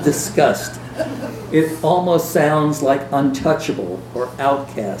with disgust. It almost sounds like untouchable or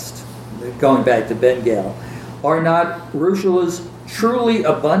outcast." Going back to Bengal. "Are not russulas truly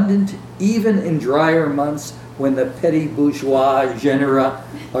abundant even in drier months when the petty bourgeois genera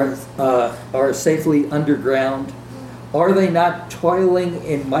are safely underground? Are they not toiling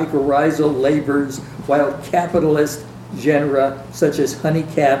in mycorrhizal labors while capitalist genera such as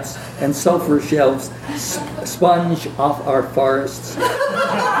honeycaps and sulfur shells sponge off our forests?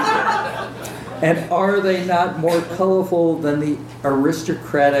 And are they not more colorful than the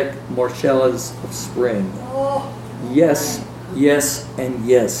aristocratic Morchellas of spring? Yes, yes, and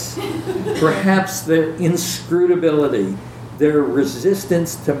yes. Perhaps their inscrutability, their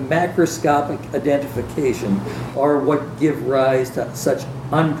resistance to macroscopic identification are what give rise to such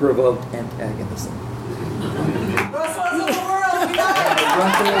unprovoked antagonism." Rustlers of the world, unite!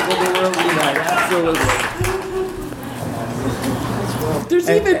 Rustlers of the world unite, absolutely. There's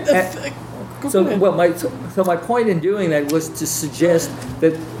And- even. Go So, ahead. so my point in doing that was to suggest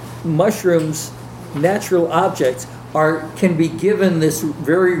that mushrooms, natural objects, can be given this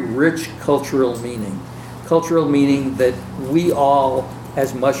very rich cultural meaning. cultural meaning that we all,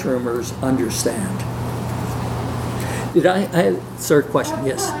 as mushroomers, understand. Did sir, question,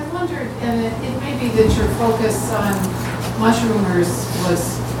 yes. Well, I wondered, and it may be that your focus on mushroomers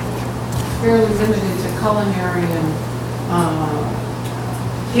was fairly limited to culinary and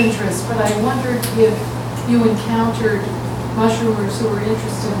interest, but I wondered if you encountered mushroomers who were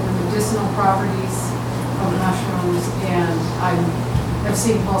interested in the medicinal properties of mushrooms, and I've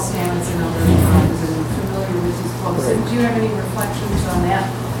seen Paul Stamets and other times and familiar with his books. Right. Do you have any reflections on that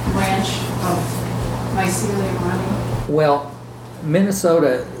branch of mycelium running? Well,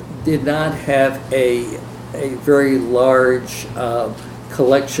 Minnesota did not have a very large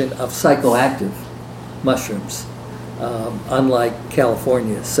collection of psychoactive mushrooms, unlike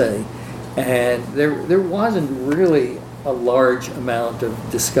California, say. And there wasn't really a large amount of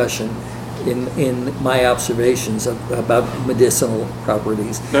discussion in my observations about medicinal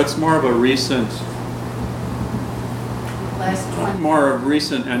properties. That's more of a recent, Last 20 more of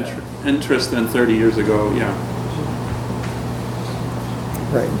recent interest than 30 years ago, yeah.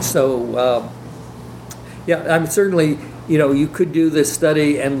 Right. So, yeah, I'm certainly, you could do this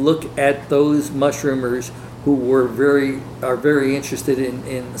study and look at those mushroomers who are very interested in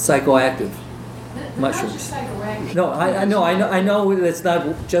psychoactive mushrooms. No, I know that's not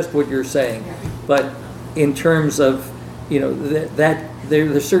just what you're saying, but in terms of, that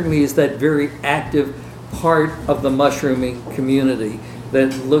there certainly is that very active part of the mushrooming community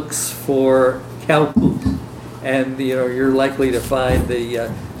that looks for cow poop, and you're likely to find the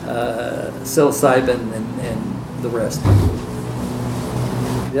psilocybin and the rest.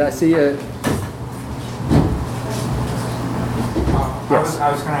 Did I see a? I was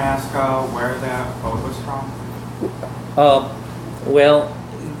going to ask where that boat was from. Well,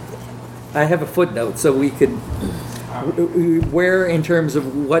 I have a footnote, so we could. Where in terms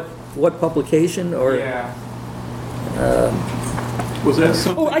of what publication or? Yeah. Was that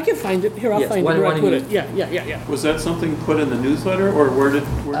something? Oh, I can find it. Here, I'll Yes, find why it where I don't put you- it. Yeah. Was that something put in the newsletter, or where did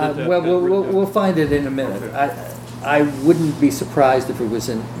that? Well, we'll find it in a minute. Okay. I wouldn't be surprised if it was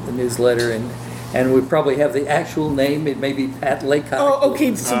in the newsletter, and we probably have the actual name. It may be Pat Laycock. Oh,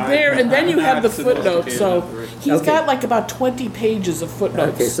 okay, so there, and then you have the footnotes, so he's Okay. got like about 20 pages of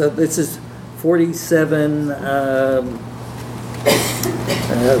footnotes. Okay, so this is 47.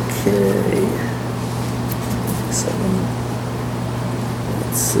 Okay. 7.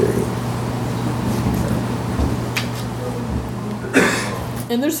 Let's see.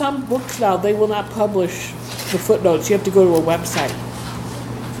 And there's some books now, they will not publish the footnotes. You have to go to a website.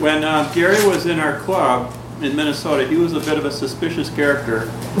 When Gary was in our club in Minnesota, he was a bit of a suspicious character.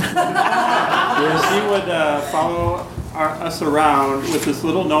 He would follow us around with this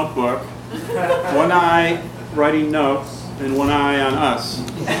little notebook, one eye writing notes and one eye on us,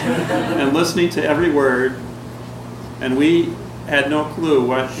 and listening to every word, and we had no clue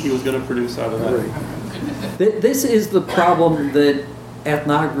what he was going to produce out of that. Right. This is the problem that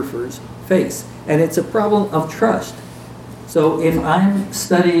ethnographers face, and it's a problem of trust. So if I'm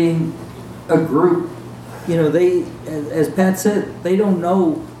studying a group, they, as Pat said, they don't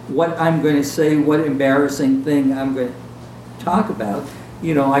know what I'm going to say, what embarrassing thing I'm going to talk about.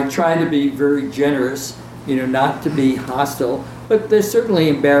 I try to be very generous, not to be hostile, but there's certainly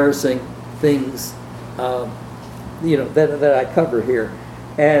embarrassing things, that I cover here.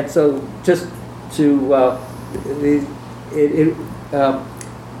 And so just to,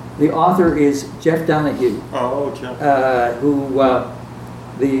 the author is Jeff Donahue. Oh, Jeff.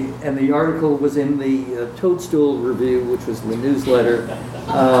 The article was in the Toadstool Review, which was the newsletter.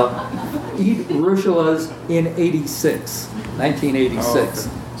 Eat Russulas in 1986.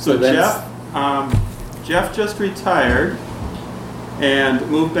 So that's, Jeff just retired and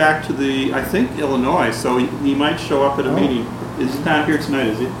moved back to I think Illinois, so he might show up at a meeting. He's not here tonight,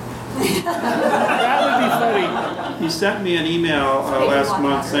 is he? That would be funny. He sent me an email last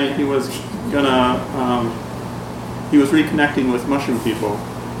month saying he was he was reconnecting with mushroom people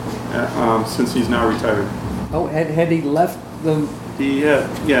since he's now retired. Oh, had he left the? Yeah.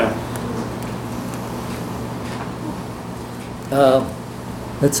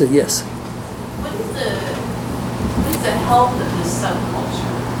 Let's say yes. What is the health of this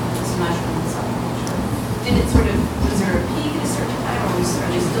subculture, this mushroom subculture? Did it was there a peak at a certain time, or are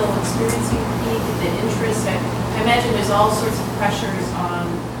they still experiencing a peak? The interest, I imagine there's all sorts of pressures on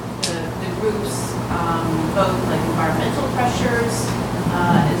the groups, both like environmental pressures,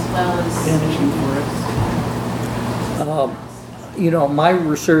 as well as my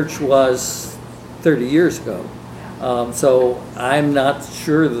research was 30 years ago. So I'm not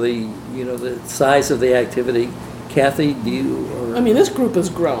sure the size of the activity. Kathy, do you? Or? I mean, this group has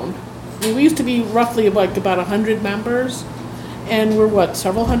grown. I mean, we used to be roughly like about 100 members, and we're what,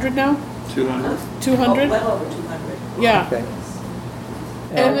 several hundred now? 200. 200? Well over 200. Yeah. Okay.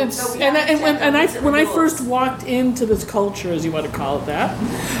 And it's So we and have to check when I the when I rules. first walked into this culture, as you want to call it that,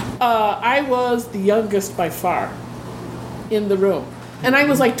 I was the youngest by far in the room, and I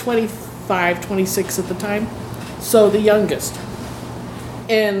was like 25, 26 at the time, so the youngest,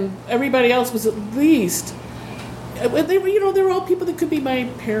 and everybody else was at least. They were, they were all people that could be my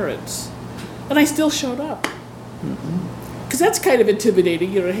parents, and I still showed up. Because that's kind of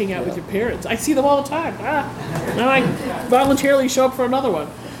intimidating, to hang out with your parents. I see them all the time. And I voluntarily show up for another one.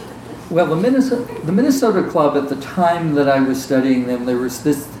 Well, the Minnesota Club, at the time that I was studying them, there was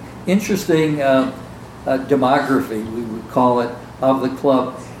this interesting demography, we would call it, of the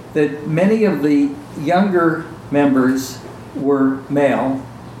club, that many of the younger members were male,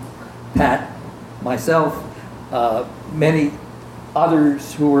 Pat, myself, many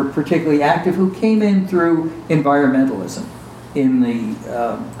others who were particularly active who came in through environmentalism in the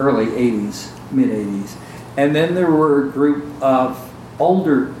early 80s, mid 80s. And then there were a group of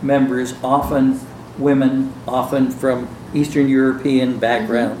older members, often women, often from Eastern European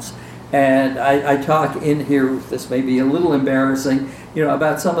backgrounds. And I talk in here, this may be a little embarrassing,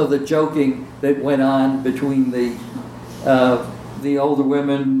 about some of the joking that went on between the older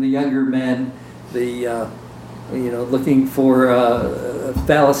women, the younger men, the looking for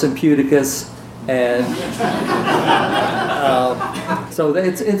phallus imputicus, and so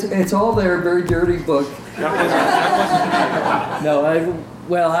it's all there, a very dirty book. No, I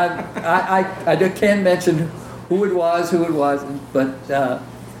can't mention who it was, who it wasn't, but there.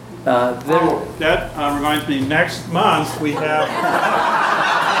 That reminds me, next month we have,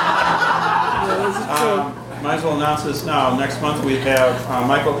 might as well announce this now, next month we have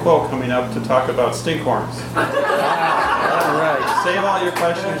Michael Quo coming up to talk about stinkhorns. All right. Save all your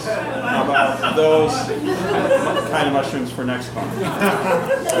questions about those kind of mushrooms for next month.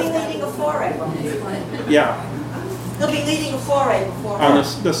 He'll be leading a foray. Yeah, He'll be leading a foray before. on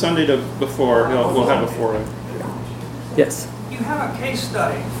the Sunday before, we'll have a foray. Yes. You have a case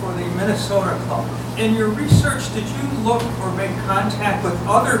study for the Minnesota Club. In your research, did you look or make contact with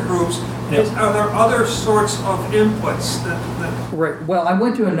other groups? Are there other sorts of inputs that Right. Well, I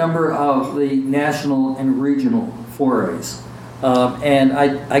went to a number of the national and regional forays, and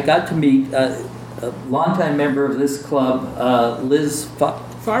I got to meet a longtime member of this club, Liz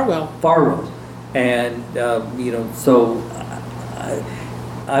Farwell. And so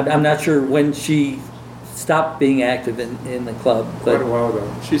I'm not sure when she stopped being active in the club, Quite a but while ago.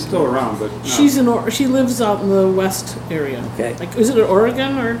 She's still around, but no. She lives out in the west area. Okay. Like, is it in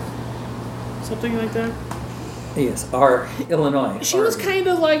Oregon or something like that? yes, our Illinois. She was Oregon. kind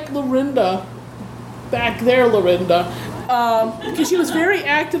of like Lorinda, back there, Lorinda, because she was very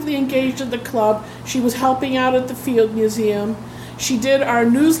actively engaged in the club. She was helping out at the Field Museum. She did our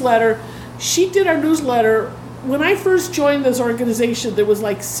newsletter. When I first joined this organization, there was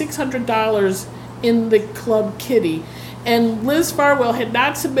like $600 in the club kitty. And Liz Farwell had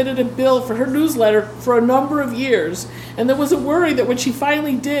not submitted a bill for her newsletter for a number of years. And there was a worry that when she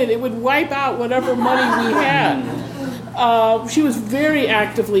finally did, it would wipe out whatever money we had. She was very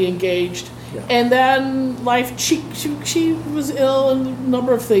actively engaged. Yeah. And then she was ill and a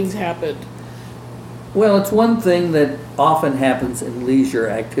number of things happened. Well, it's one thing that often happens in leisure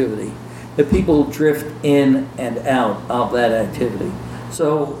activity, that people drift in and out of that activity.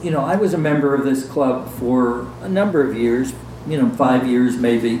 So, I was a member of this club for a number of years, 5 years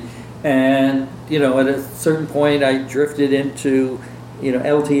maybe, and, at a certain point I drifted into,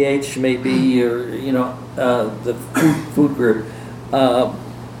 LTH maybe, or, the food group.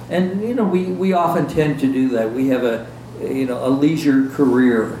 And, we often tend to do that. We have a leisure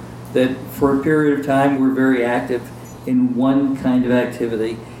career that for a period of time we're very active in one kind of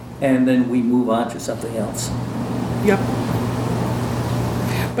activity, and then we move on to something else. Yep.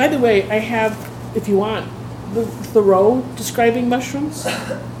 By the way, I have, if you want, the Thoreau describing mushrooms.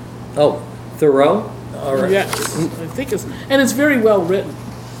 Oh, Thoreau? All right. Yes, I think it's very well written.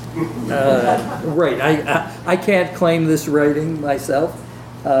 Right. I can't claim this writing myself.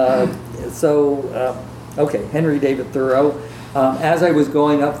 Okay, Henry David Thoreau. As I was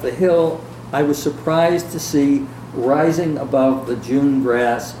going up the hill, I was surprised to see rising above the June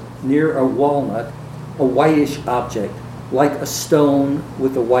grass near a walnut a whitish object, like a stone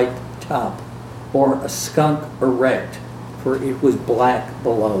with a white top, or a skunk erect, for it was black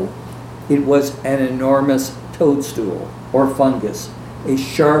below. It was an enormous toadstool, or fungus, a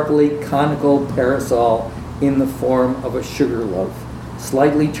sharply conical parasol in the form of a sugar loaf,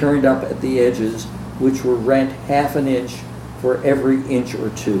 slightly turned up at the edges, which were rent half an inch for every inch or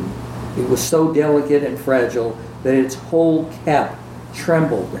two. It was so delicate and fragile that its whole cap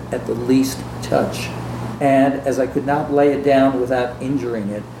trembled at the least touch. And as I could not lay it down without injuring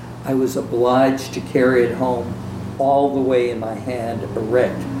it, I was obliged to carry it home all the way in my hand,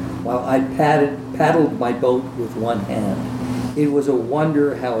 erect, while I paddled my boat with one hand. It was a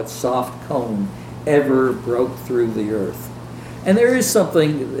wonder how its soft cone ever broke through the earth. And there is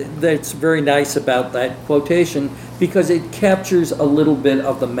something that's very nice about that quotation, because it captures a little bit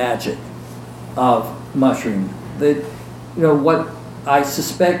of the magic of mushroom. That, you know, what I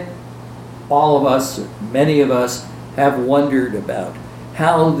suspect all of us, many of us, have wondered about,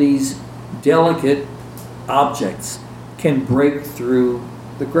 how these delicate objects can break through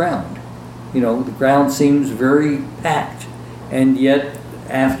the ground. You know, the ground seems very packed, and yet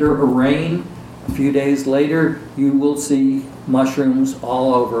after a rain, a few days later, you will see mushrooms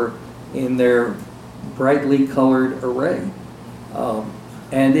all over in their brightly colored array.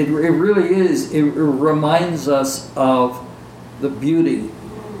 And it really is, it reminds us of the beauty,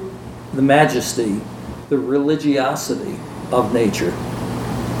 the majesty, the religiosity of nature.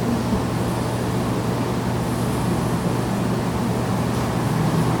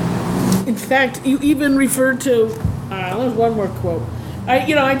 In fact, you even referred to, there's one more quote.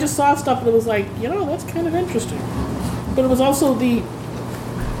 I just saw stuff and it was like, that's kind of interesting. But it was also here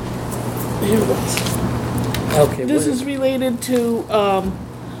it was. Okay. This is related to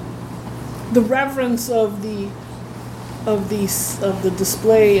the reverence of the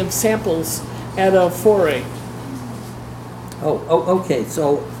display of samples at a foray. Okay.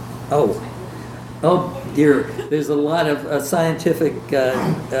 So, dear, there's a lot of scientific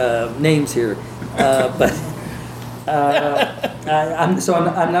names here, but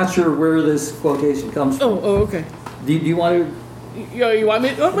I'm not sure where this quotation comes from. Okay. Do you want to? You want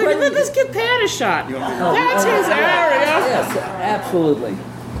me? Let's give Pat a shot. That's his area. Yes, absolutely.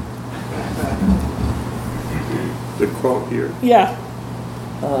 The quote here, Yeah.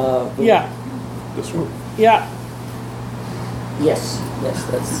 Yeah. this one. Yeah. Yes,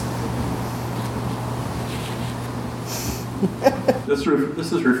 that's. This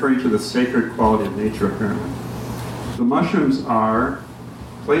is referring to the sacred quality of nature, apparently. The mushrooms are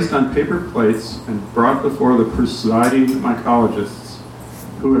placed on paper plates and brought before the presiding mycologists,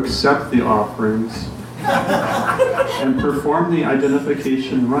 who accept the offerings and perform the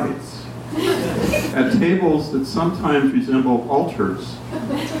identification rites at tables that sometimes resemble altars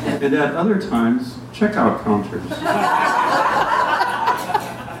and at other times checkout counters.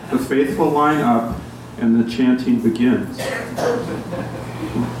 The faithful line up and the chanting begins.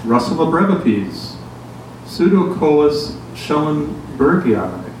 Russell abrevipes, Pseudocolus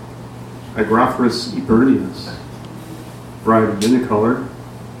Schellenbergii, Agrophorus eburneus, Bride unicolor,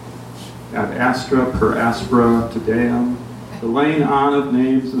 Ad astra per aspera te deum. The laying on of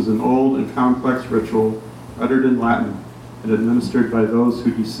names is an old and complex ritual uttered in Latin and administered by those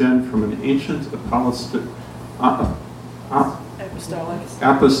who descend from an ancient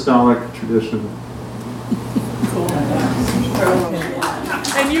apostolic tradition.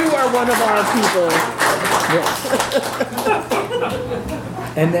 And you are one of our people.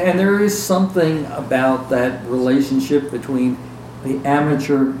 And there is something about that relationship between the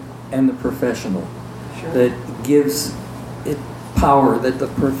amateur and the professional that gives it power, that the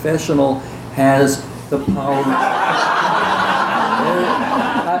professional has the power.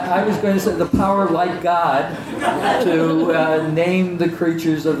 I was going to say the power like God to name the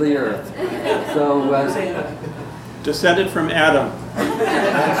creatures of the earth. So Descended from Adam.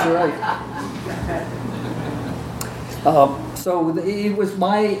 that's right. So it was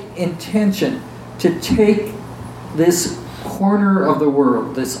my intention to take this corner of the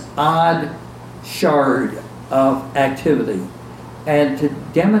world, this odd shard of activity, and to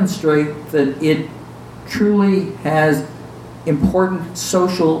demonstrate that it truly has important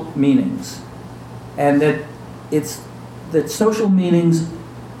social meanings, and that social meanings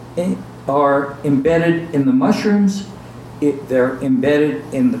are embedded in the mushrooms, they're embedded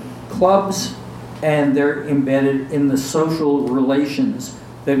in the clubs, and they're embedded in the social relations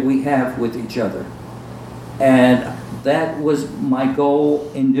that we have with each other. And that was my goal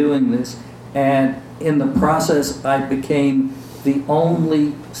in doing this. And in the process, I became the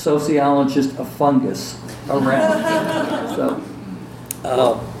only sociologist of fungus around. So,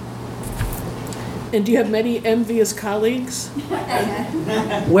 And do you have many envious colleagues?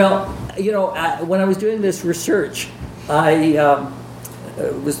 well, when I was doing this research, I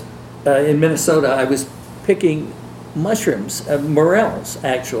was in Minnesota. I was picking mushrooms, morels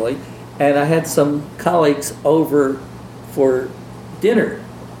actually, and I had some colleagues over for dinner,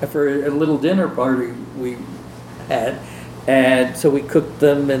 for a little dinner party we had, and so we cooked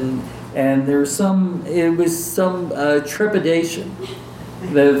them, and and it was some trepidation.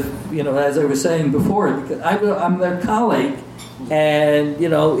 As I was saying before, because I'm their colleague, and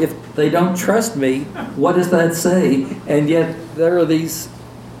if they don't trust me, what does that say? And yet there are these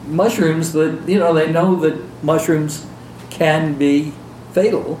mushrooms that they know that mushrooms can be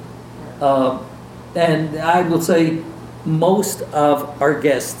fatal, and I will say most of our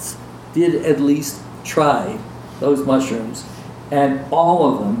guests did at least try those mushrooms, and all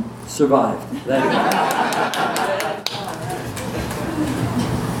of them survived.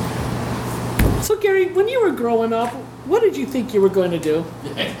 So Gary, when you were growing up, what did you think you were going to do?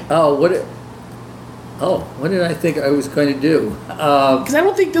 What did I think I was going to do? Because I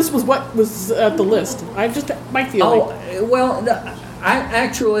don't think this was what was at the list. My feeling. I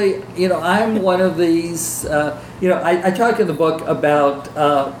actually, I'm one of these, I talk in the book about,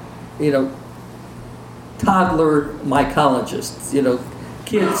 toddler mycologists,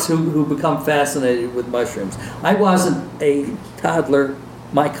 kids who become fascinated with mushrooms. I wasn't a toddler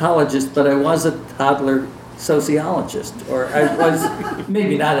mycologist, but I was a toddler sociologist, or I was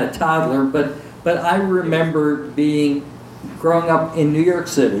maybe not a toddler, but I remember growing up in New York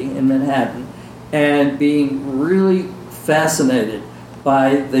City, in Manhattan, and being really fascinated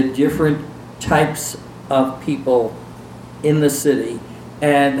by the different types of people in the city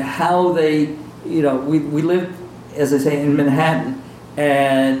and how they, we lived, as I say, in Manhattan,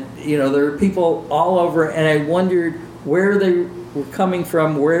 and, there were people all over, and I wondered where they were coming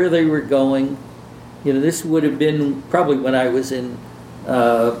from, where they were going. This would have been probably when I was in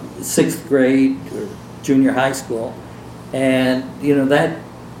 6th grade or junior high school, and that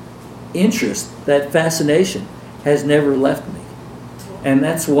interest, that fascination, has never left me, and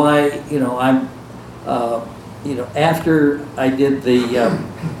that's why I'm after I did the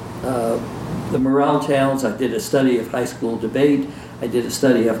Morale Challenge, I did a study of high school debate, I did a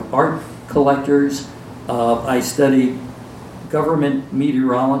study of art collectors, I studied government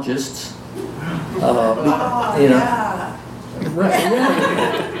meteorologists. Right, yeah.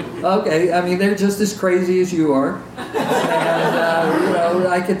 Okay, I mean, they're just as crazy as you are. And,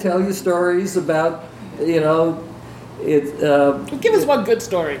 I could tell you stories about, Give us one good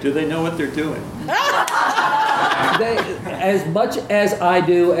story. Do they know what they're doing? As much as I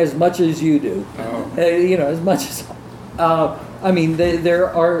do, as much as you do. Oh. As much as... there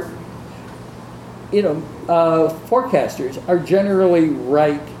are... forecasters are generally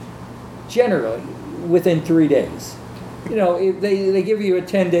right, within 3 days. If they give you a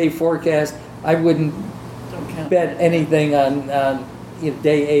 10-day forecast, I wouldn't bet anything on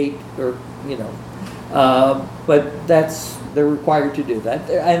day 8 or but they're required to do that,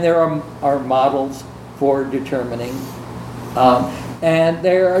 and there are models for determining, and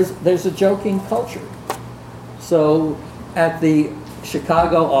there's a joking culture. So at the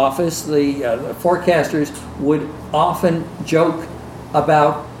Chicago office, the forecasters would often joke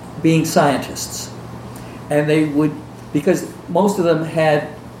about being scientists, and they would, because most of them had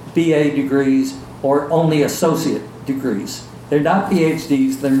BA degrees or only associate degrees. They're not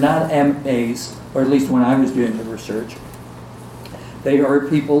PhDs, they're not MAs, or at least when I was doing the research. They are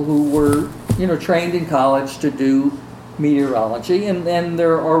people who were, trained in college to do meteorology, and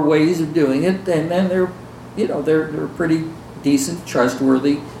there are ways of doing it, and then they're pretty decent,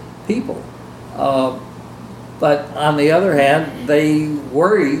 trustworthy people. But on the other hand, they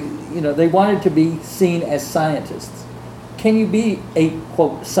worry, they wanted to be seen as scientists. Can you be a,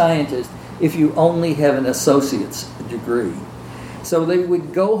 quote, scientist if you only have an associate's degree? So they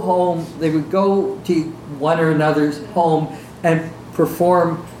would go home, they would go to one or another's home and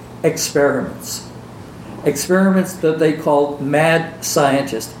perform experiments. Experiments that they called mad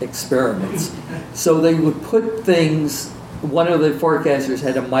scientist experiments. So they would put things, one of the forecasters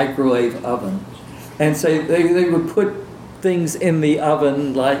had a microwave oven, and so they would put things in the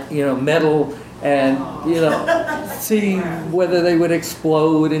oven, like, metal, and, see whether they would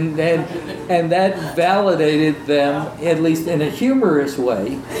explode, and that validated them, at least in a humorous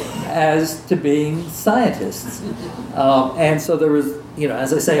way, as to being scientists. And so there was,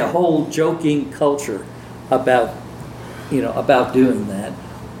 as I say, a whole joking culture about doing that.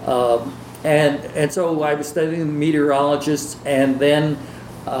 And so I was studying meteorologists, and then,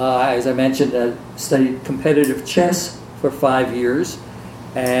 as I mentioned, I studied competitive chess for 5 years.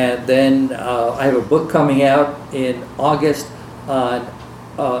 And then I have a book coming out in August on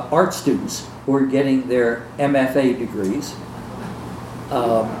art students who are getting their MFA degrees.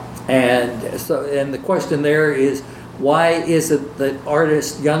 And the question there is, why is it that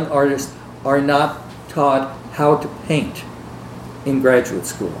young artists are not taught how to paint in graduate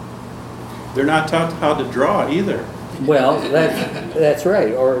school? They're not taught how to draw either. Well, that's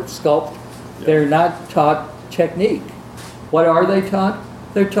right, or sculpt. They're not taught technique. What are they taught?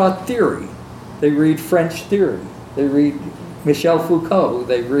 They're taught theory. They read French theory. They read Michel Foucault.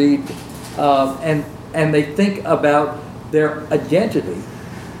 They read, and they think about their identity.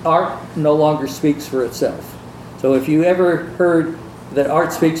 Art no longer speaks for itself. So if you ever heard that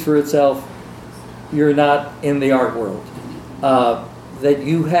art speaks for itself, you're not in the art world. That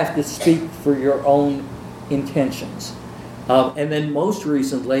you have to speak for your own intentions. And then most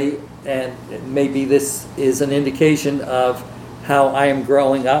recently, and maybe this is an indication of how I am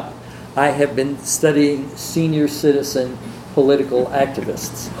growing up, I have been studying senior citizen political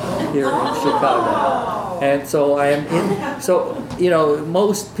activists here in Chicago. And so I am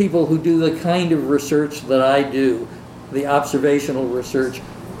most people who do the kind of research that I do, the observational research,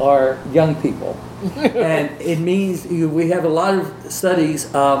 are young people. And it means we have a lot of studies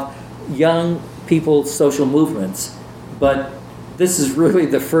of young people's social movements, but this is really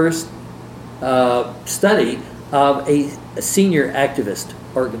the first study of a senior activist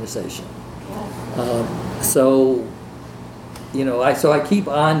organization. So I keep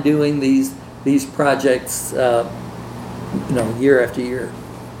on doing these projects, year after year.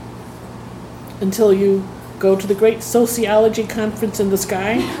 Until you go to the great sociology conference in the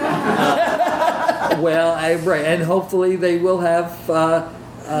sky. Well, right, and hopefully they will have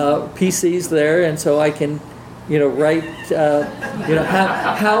PCs there, and so I can, write,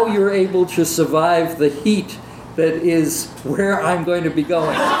 how you're able to survive the heat that is where I'm going to be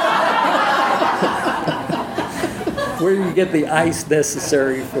going. Where you get the ice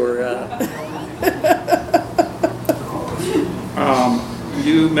necessary for.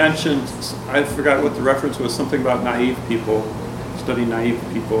 You mentioned, I forgot what the reference was, something about naive people, study naive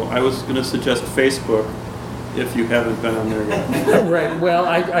people. I was going to suggest Facebook, if you haven't been on there yet. Right, well,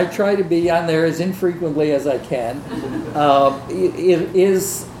 I try to be on there as infrequently as I can. It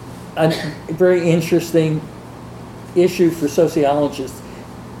is a very interesting issue for sociologists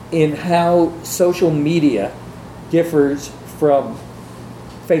in how social media differs from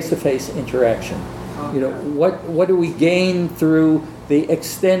face-to-face interaction. What do we gain through the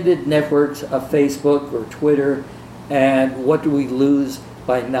extended networks of Facebook or Twitter, and what do we lose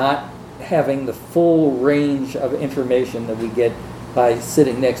by not having the full range of information that we get by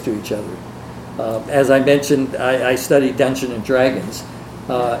sitting next to each other? As I mentioned, I studied Dungeons and Dragons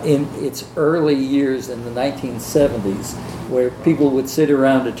in its early years in the 1970s, where people would sit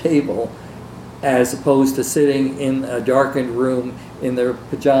around a table as opposed to sitting in a darkened room in their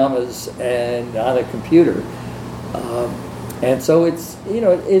pajamas and on a computer. And so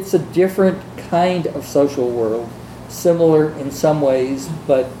it's a different kind of social world, similar in some ways,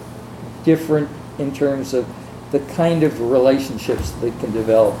 but different in terms of the kind of relationships that can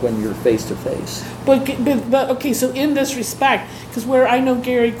develop when you're face to face. But okay, so in this respect, because where I know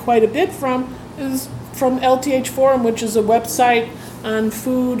Gary quite a bit from is from LTH Forum, which is a website on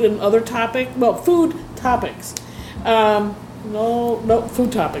food and other food topics. No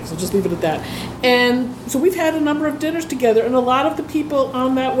food topics. I'll just leave it at that. And so we've had a number of dinners together, and a lot of the people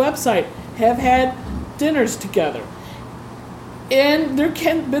on that website have had dinners together. And there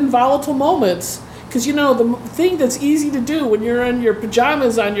can been volatile moments, because the thing that's easy to do when you're in your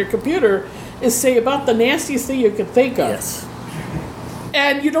pajamas on your computer is say about the nastiest thing you could think of. Yes.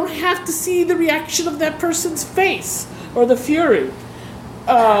 And you don't have to see the reaction of that person's face or the fury.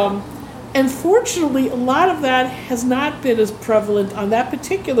 And fortunately, a lot of that has not been as prevalent on that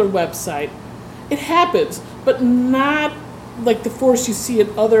particular website. It happens, but not like the force you see at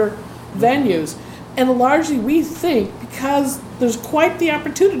other venues. And largely we think, because there's quite the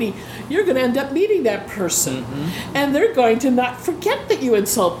opportunity, you're going to end up meeting that person. Mm-hmm. And they're going to not forget that you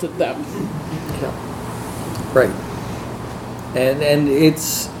insulted them. Yeah. Right. And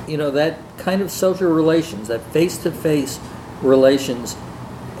it's, that kind of social relations, that face-to-face relations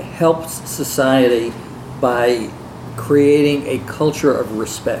helps society by creating a culture of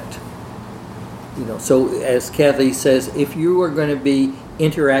respect. So as Kathy says, if you are going to be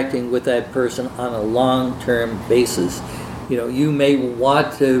interacting with that person on a long-term basis, you may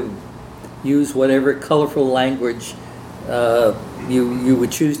want to use whatever colorful language you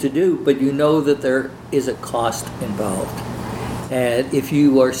would choose to do, but that there is a cost involved. And if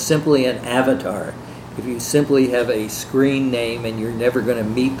you are simply an avatar, if you simply have a screen name and you're never going to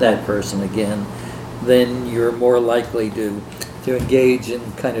meet that person again, then you're more likely to engage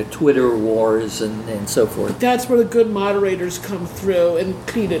in kind of Twitter wars and so forth. That's where the good moderators come through and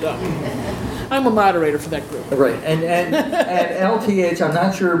clean it up. I'm a moderator for that group. Right, and at LTH, I'm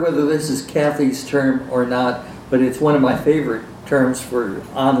not sure whether this is Kathy's term or not, but it's one of my favorite terms for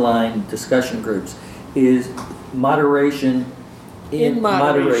online discussion groups. is moderation in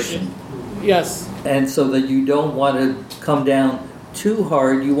moderation. Yes. And so that you don't want to come down too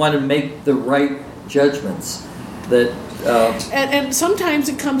hard, you want to make the right judgments that, And sometimes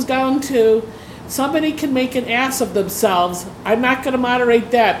it comes down to somebody can make an ass of themselves. I'm not going to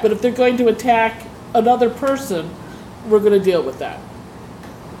moderate that, but if they're going to attack another person, we're going to deal with that.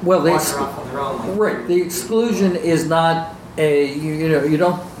 well, Wander off on their own. right, the exclusion is not you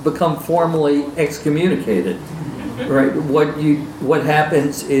don't become formally excommunicated, right? What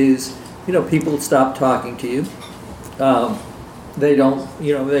happens is, people stop talking to you. They don't,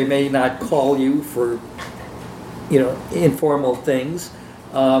 they may not call you for, informal things.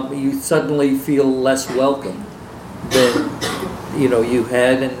 You suddenly feel less welcome than, you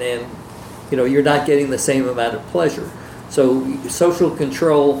had, and you're not getting the same amount of pleasure. So social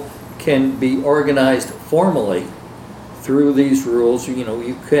control can be organized formally through these rules.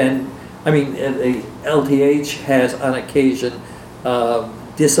 You can, the LTH has on occasion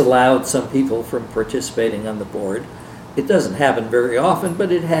disallowed some people from participating on the board. It doesn't happen very often,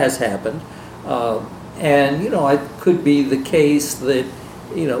 but it has happened. And it could be the case that,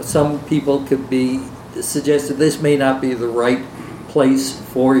 some people could be suggested this may not be the right place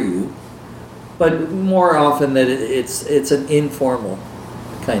for you. But more often that it's an informal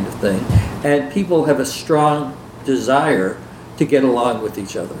kind of thing. And people have a strong desire to get along with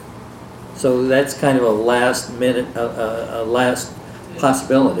each other. So that's kind of a last minute, a last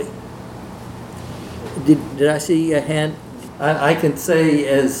possibility. Did I see a hand? I can say,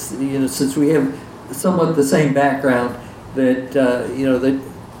 as since we have somewhat the same background, that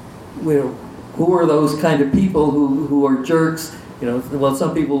who are those kind of people who are jerks? Well,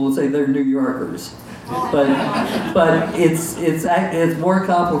 some people will say they're New Yorkers, but it's more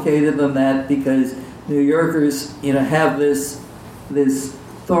complicated than that, because New Yorkers have this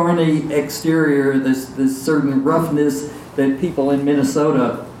thorny exterior, this certain roughness that people in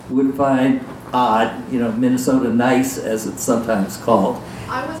Minnesota would find odd, Minnesota nice, as it's sometimes called.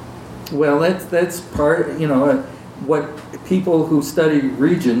 Well, that's part, what people who study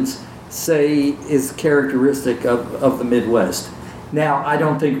regions say is characteristic of the Midwest. Now, I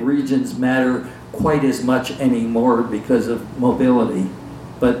don't think regions matter quite as much anymore because of mobility,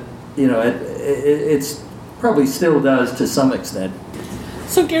 but, it's probably still does to some extent.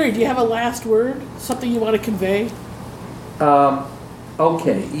 So, Gary, do you have a last word? Something you want to convey?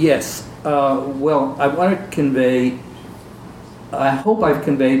 Okay, yes. Well, I want to convey, I hope I've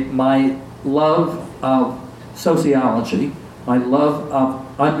conveyed my love of sociology, my love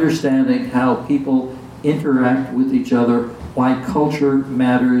of understanding how people interact with each other, why culture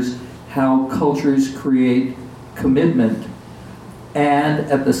matters, how cultures create commitment, and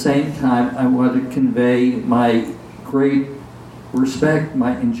at the same time, I want to convey my great respect,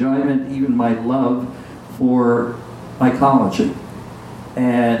 my enjoyment, even my love for mycology.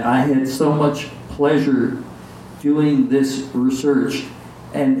 And I had so much pleasure doing this research,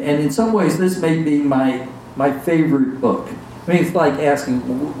 and in some ways this may be my favorite book. It's like asking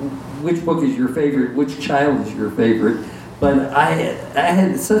which book is your favorite, which child is your favorite, but I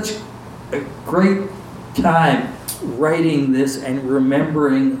had such a great time writing this and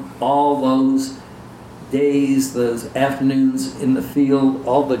remembering all those days, those afternoons in the field,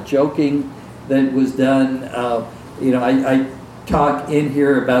 all the joking that was done. I talk in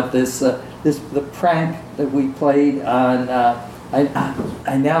here about the prank that we played on.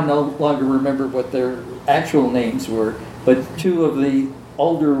 I now no longer remember what their actual names were, but two of the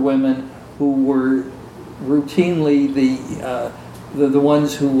older women who were routinely the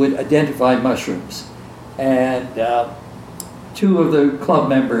ones who would identify mushrooms, and two of the club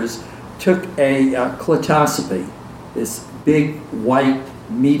members took a cletosopy, this big white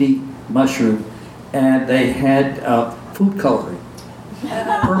meaty mushroom, and they had food coloring,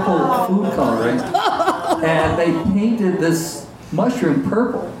 purple food coloring, and they painted this mushroom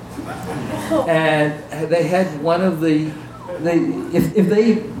purple. And they had one of if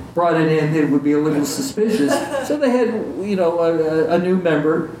they brought it in, it would be a little suspicious. So they had, a new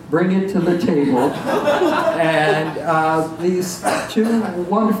member bring it to the table, and these two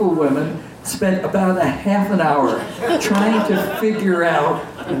wonderful women spent about a half an hour trying to figure out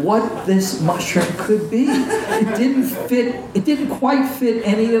what this mushroom could be. It didn't quite fit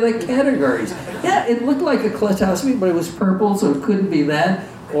any of the categories. Yeah, it looked like a cletosopy, but it was purple, so it couldn't be that.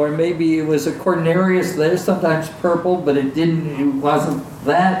 Or maybe it was a Cornarius. They're sometimes purple, but it wasn't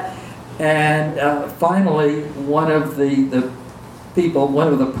that. And finally, one of the people, one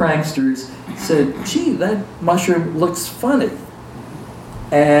of the pranksters, said, "Gee, that mushroom looks funny."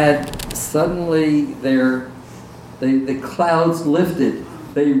 And suddenly the clouds lifted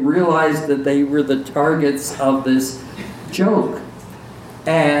they realized that they were the targets of this joke.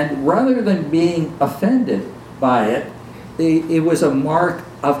 And rather than being offended by it, it was a mark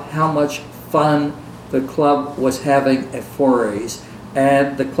of how much fun the club was having at Forays.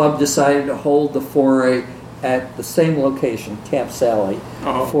 And the club decided to hold the foray at the same location, Camp Sally,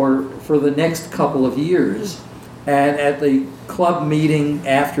 for the next couple of years. And at the club meeting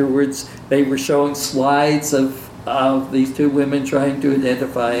afterwards, they were showing slides of these two women trying to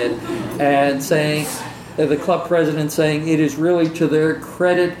identify it, and saying, the club president saying it is really to their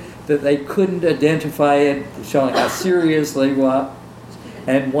credit that they couldn't identify it, showing how serious they were.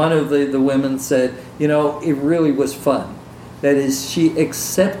 And one of the women said, you know, it really was fun. That is, she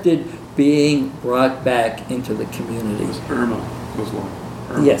accepted being brought back into the community. Irma was one.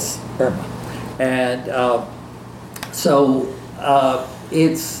 Irma. Yes, Irma. And so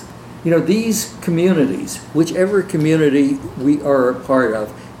it's, you know, these communities, whichever community we are a part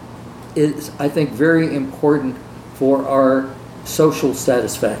of, is, I think, very important for our social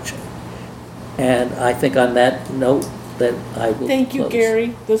satisfaction. And I think on that note that I will Thank you, close.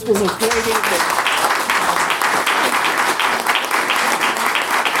 Gary. This was a great evening.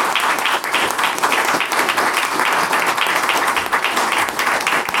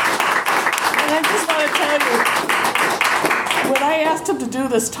 And I just want to tell you, when I asked him to do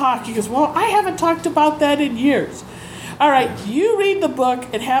this talk, he goes, well, I haven't talked about that in years. All right, you read the book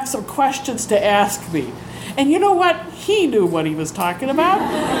and have some questions to ask me. And you know what? He knew what he was talking about.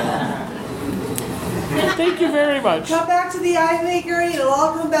 Thank you very much. Come back to the eye maker, it'll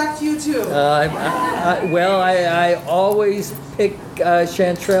all come back to you too. I always pick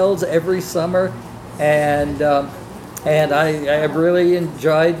chanterelles every summer, and I really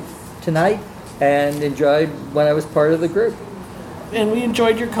enjoyed tonight and enjoyed when I was part of the group. And we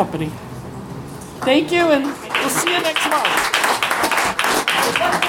enjoyed your company. Thank you, and we'll see you next month.